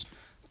Warriors,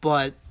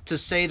 but to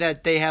say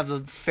that they have a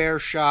fair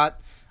shot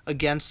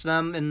against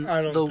them in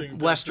I don't the think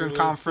that's Western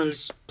realistic.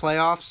 Conference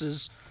playoffs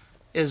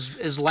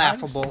is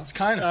laughable. It's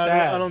kind of I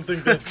sad. don't think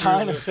it's that's kind of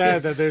realistic.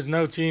 sad that there's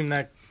no team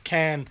that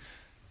can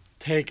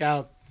take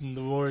out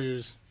the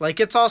Warriors. Like,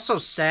 it's also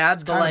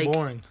sad, but, Kind of like,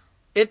 boring.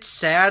 it's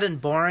sad and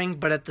boring,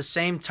 but at the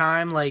same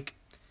time, like,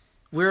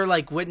 we're,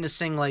 like,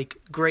 witnessing, like,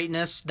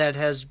 greatness that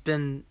has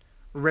been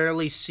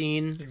rarely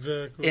seen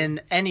Exactly.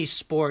 in any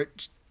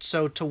sport.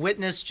 So to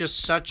witness just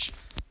such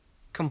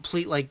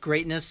complete, like,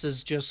 greatness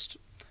is just...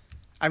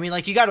 I mean,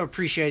 like, you got to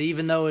appreciate it,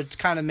 even though it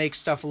kind of makes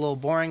stuff a little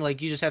boring.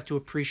 Like, you just have to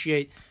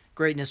appreciate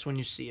greatness when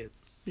you see it.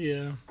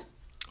 Yeah.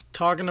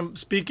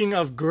 Speaking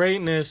of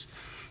greatness,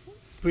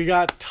 we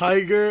got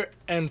Tiger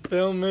and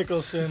Phil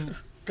Mickelson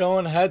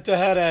going head to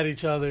head at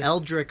each other.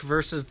 Eldrick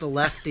versus the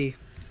lefty.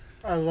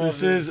 I love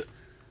This is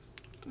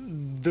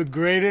the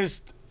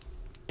greatest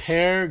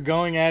pair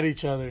going at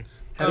each other.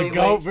 The Heavyweight-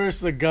 GOAT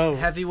versus the GOAT.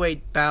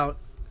 Heavyweight bout.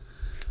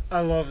 I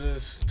love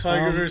this.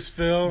 Tiger versus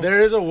Phil.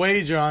 There is a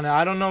wager on it.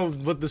 I don't know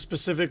what the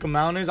specific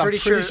amount is. I'm pretty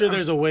sure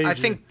there's a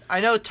wager. I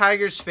know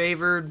Tiger's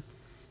favored,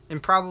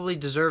 and probably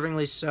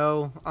deservingly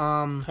so.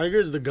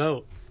 Tiger's the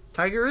GOAT.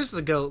 Tiger is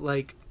the GOAT,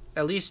 like,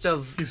 at least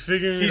of... He's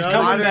figuring He's it out.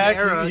 coming Modern back.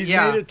 era, He's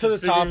yeah. made it to the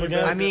He's top figuring it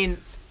again. out. I mean,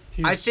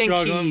 he's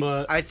struggling,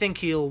 but I think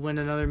he'll win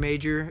another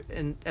major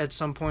at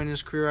some point in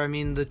his career. I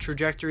mean, the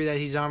trajectory that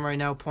he's on right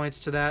now points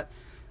to that.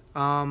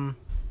 I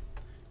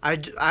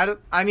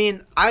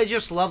mean, I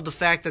just love the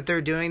fact that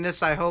they're doing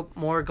this. I hope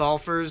more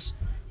golfers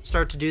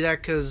start to do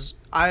that because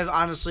I've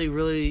honestly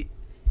really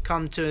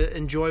come to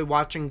enjoy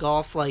watching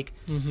golf. Like,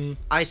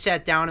 I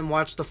sat down and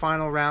watched the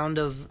final round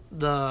of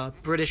the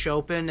British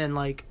Open, and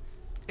like,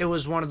 it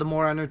was one of the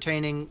more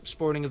entertaining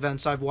sporting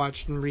events I've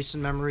watched in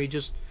recent memory.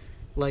 Just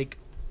like,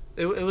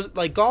 it was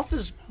like golf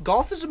is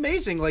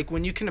amazing. Like,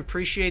 when you can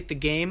appreciate the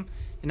game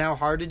and how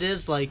hard it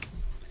is, like,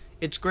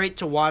 it's great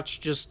to watch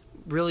just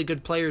really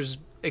good players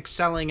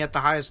excelling at the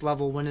highest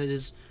level when it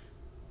is,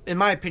 in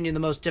my opinion, the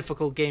most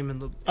difficult game in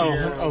the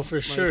world.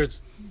 For sure.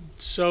 It's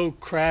so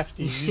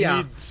crafty. You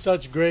need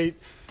such great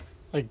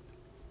like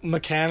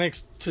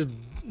mechanics to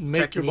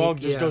make your ball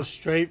just go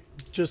straight,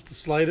 just the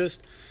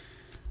slightest.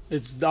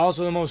 It's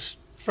also the most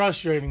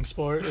frustrating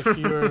sport if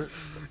you're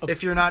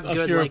if you're not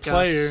good like a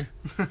player.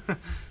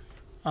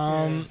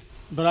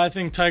 But I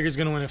think Tiger's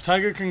gonna win. If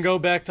Tiger can go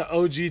back to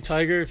OG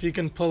Tiger, if he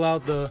can pull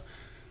out the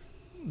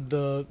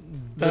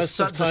best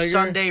of Tiger, the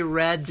Sunday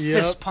red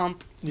fist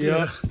pump.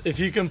 Yeah. If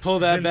he can pull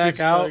that back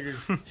out,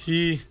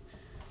 he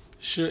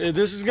should.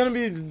 This is gonna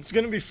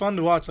be fun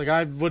to watch. Like,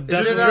 I would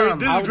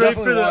definitely. This is great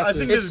for the. I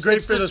think this is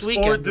great for the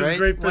weekend, sport. This right? is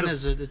great for when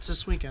is it? It's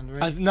this weekend,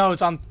 right? No,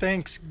 it's on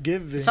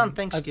Thanksgiving. It's on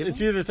Thanksgiving.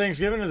 It's either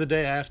Thanksgiving or the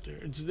day after.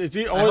 This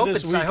weekend.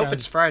 I hope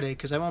it's Friday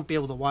because I won't be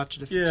able to watch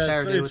it if it's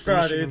Saturday. It's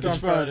Friday. It's on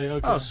Friday.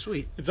 Okay. Oh,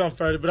 sweet. It's on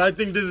Friday, but I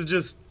think this is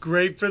just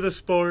great for the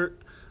sport.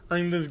 I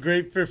think this is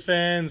great for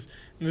fans.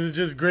 This is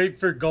just great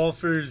for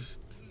golfers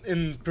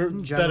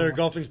that are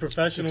golfing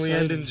professionally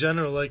and in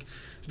general. Like,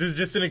 this is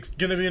just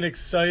going to be an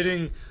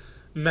exciting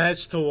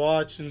match to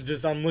watch, and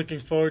just I'm looking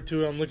forward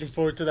to it. I'm looking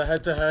forward to the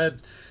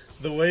head-to-head,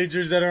 the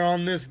wagers that are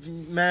on this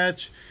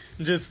match,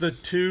 and just the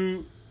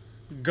two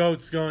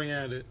GOATs going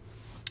at it.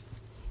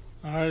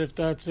 All right, if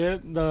that's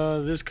it,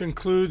 this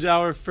concludes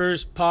our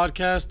first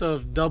podcast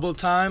of Double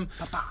Time.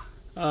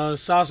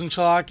 Sasan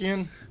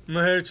Chalakian.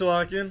 Maher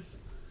Chalakian.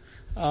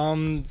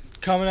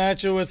 Coming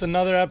at you with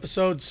another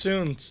episode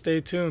soon. Stay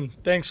tuned.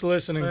 Thanks for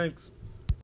listening. Thanks.